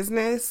your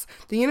business,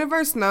 the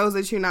universe knows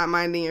that you're not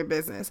minding your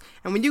business.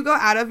 And when you go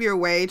out of your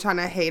way trying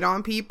to hate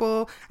on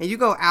people, and you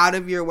go out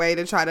of your way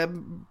to try to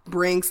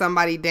bring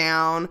somebody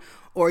down,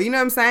 or, you know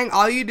what I'm saying?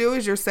 All you do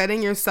is you're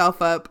setting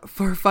yourself up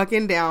for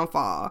fucking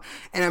downfall.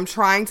 And I'm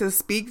trying to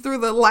speak through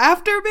the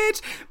laughter,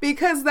 bitch,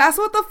 because that's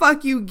what the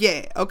fuck you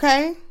get,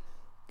 okay?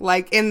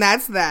 Like, and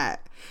that's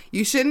that.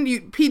 You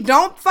shouldn't,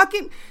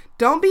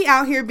 don't be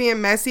out here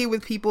being messy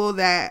with people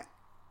that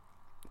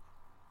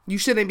you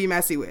shouldn't be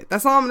messy with.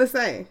 That's all I'm gonna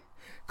say.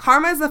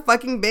 Karma is a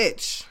fucking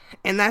bitch,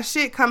 and that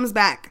shit comes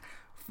back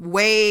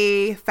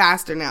way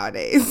faster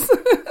nowadays.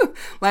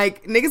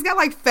 Like, niggas got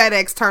like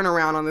FedEx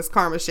turnaround on this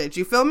karma shit.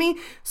 You feel me?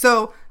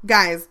 So,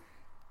 guys,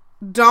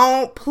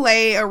 don't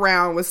play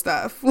around with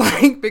stuff,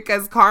 like,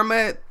 because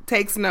karma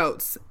takes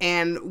notes,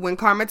 and when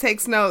karma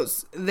takes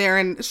notes, they're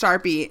in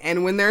Sharpie,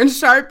 and when they're in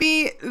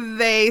Sharpie,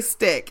 they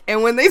stick,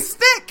 and when they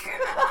stick,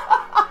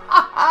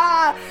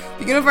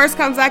 the universe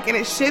comes back and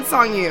it shits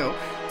on you.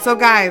 So,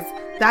 guys,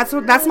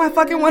 that's my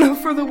fucking one up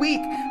for the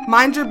week.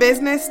 Mind your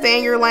business, stay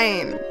in your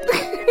lane.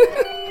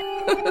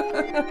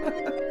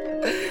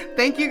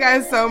 Thank you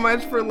guys so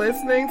much for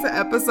listening to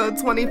episode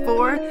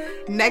 24.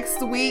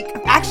 Next week,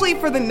 actually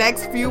for the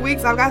next few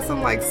weeks, I've got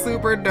some like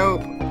super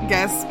dope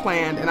guests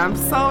planned, and I'm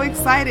so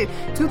excited.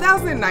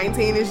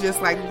 2019 is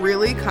just like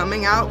really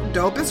coming out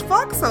dope as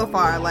fuck so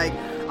far. Like,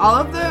 all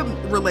of the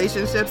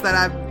relationships that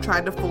I've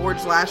tried to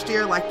forge last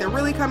year, like, they're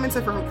really coming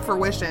to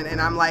fruition, and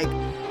I'm like,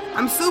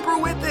 I'm super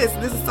with this.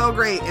 This is so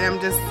great, and I'm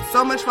just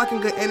so much fucking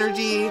good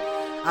energy.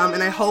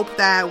 And I hope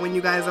that when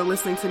you guys are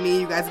listening to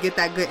me, you guys get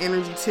that good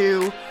energy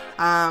too.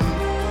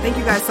 Thank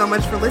you guys so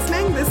much for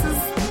listening. This is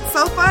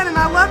so fun and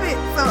I love it.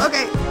 So,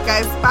 okay,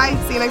 guys, bye.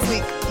 See you next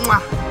week.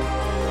 Mwah.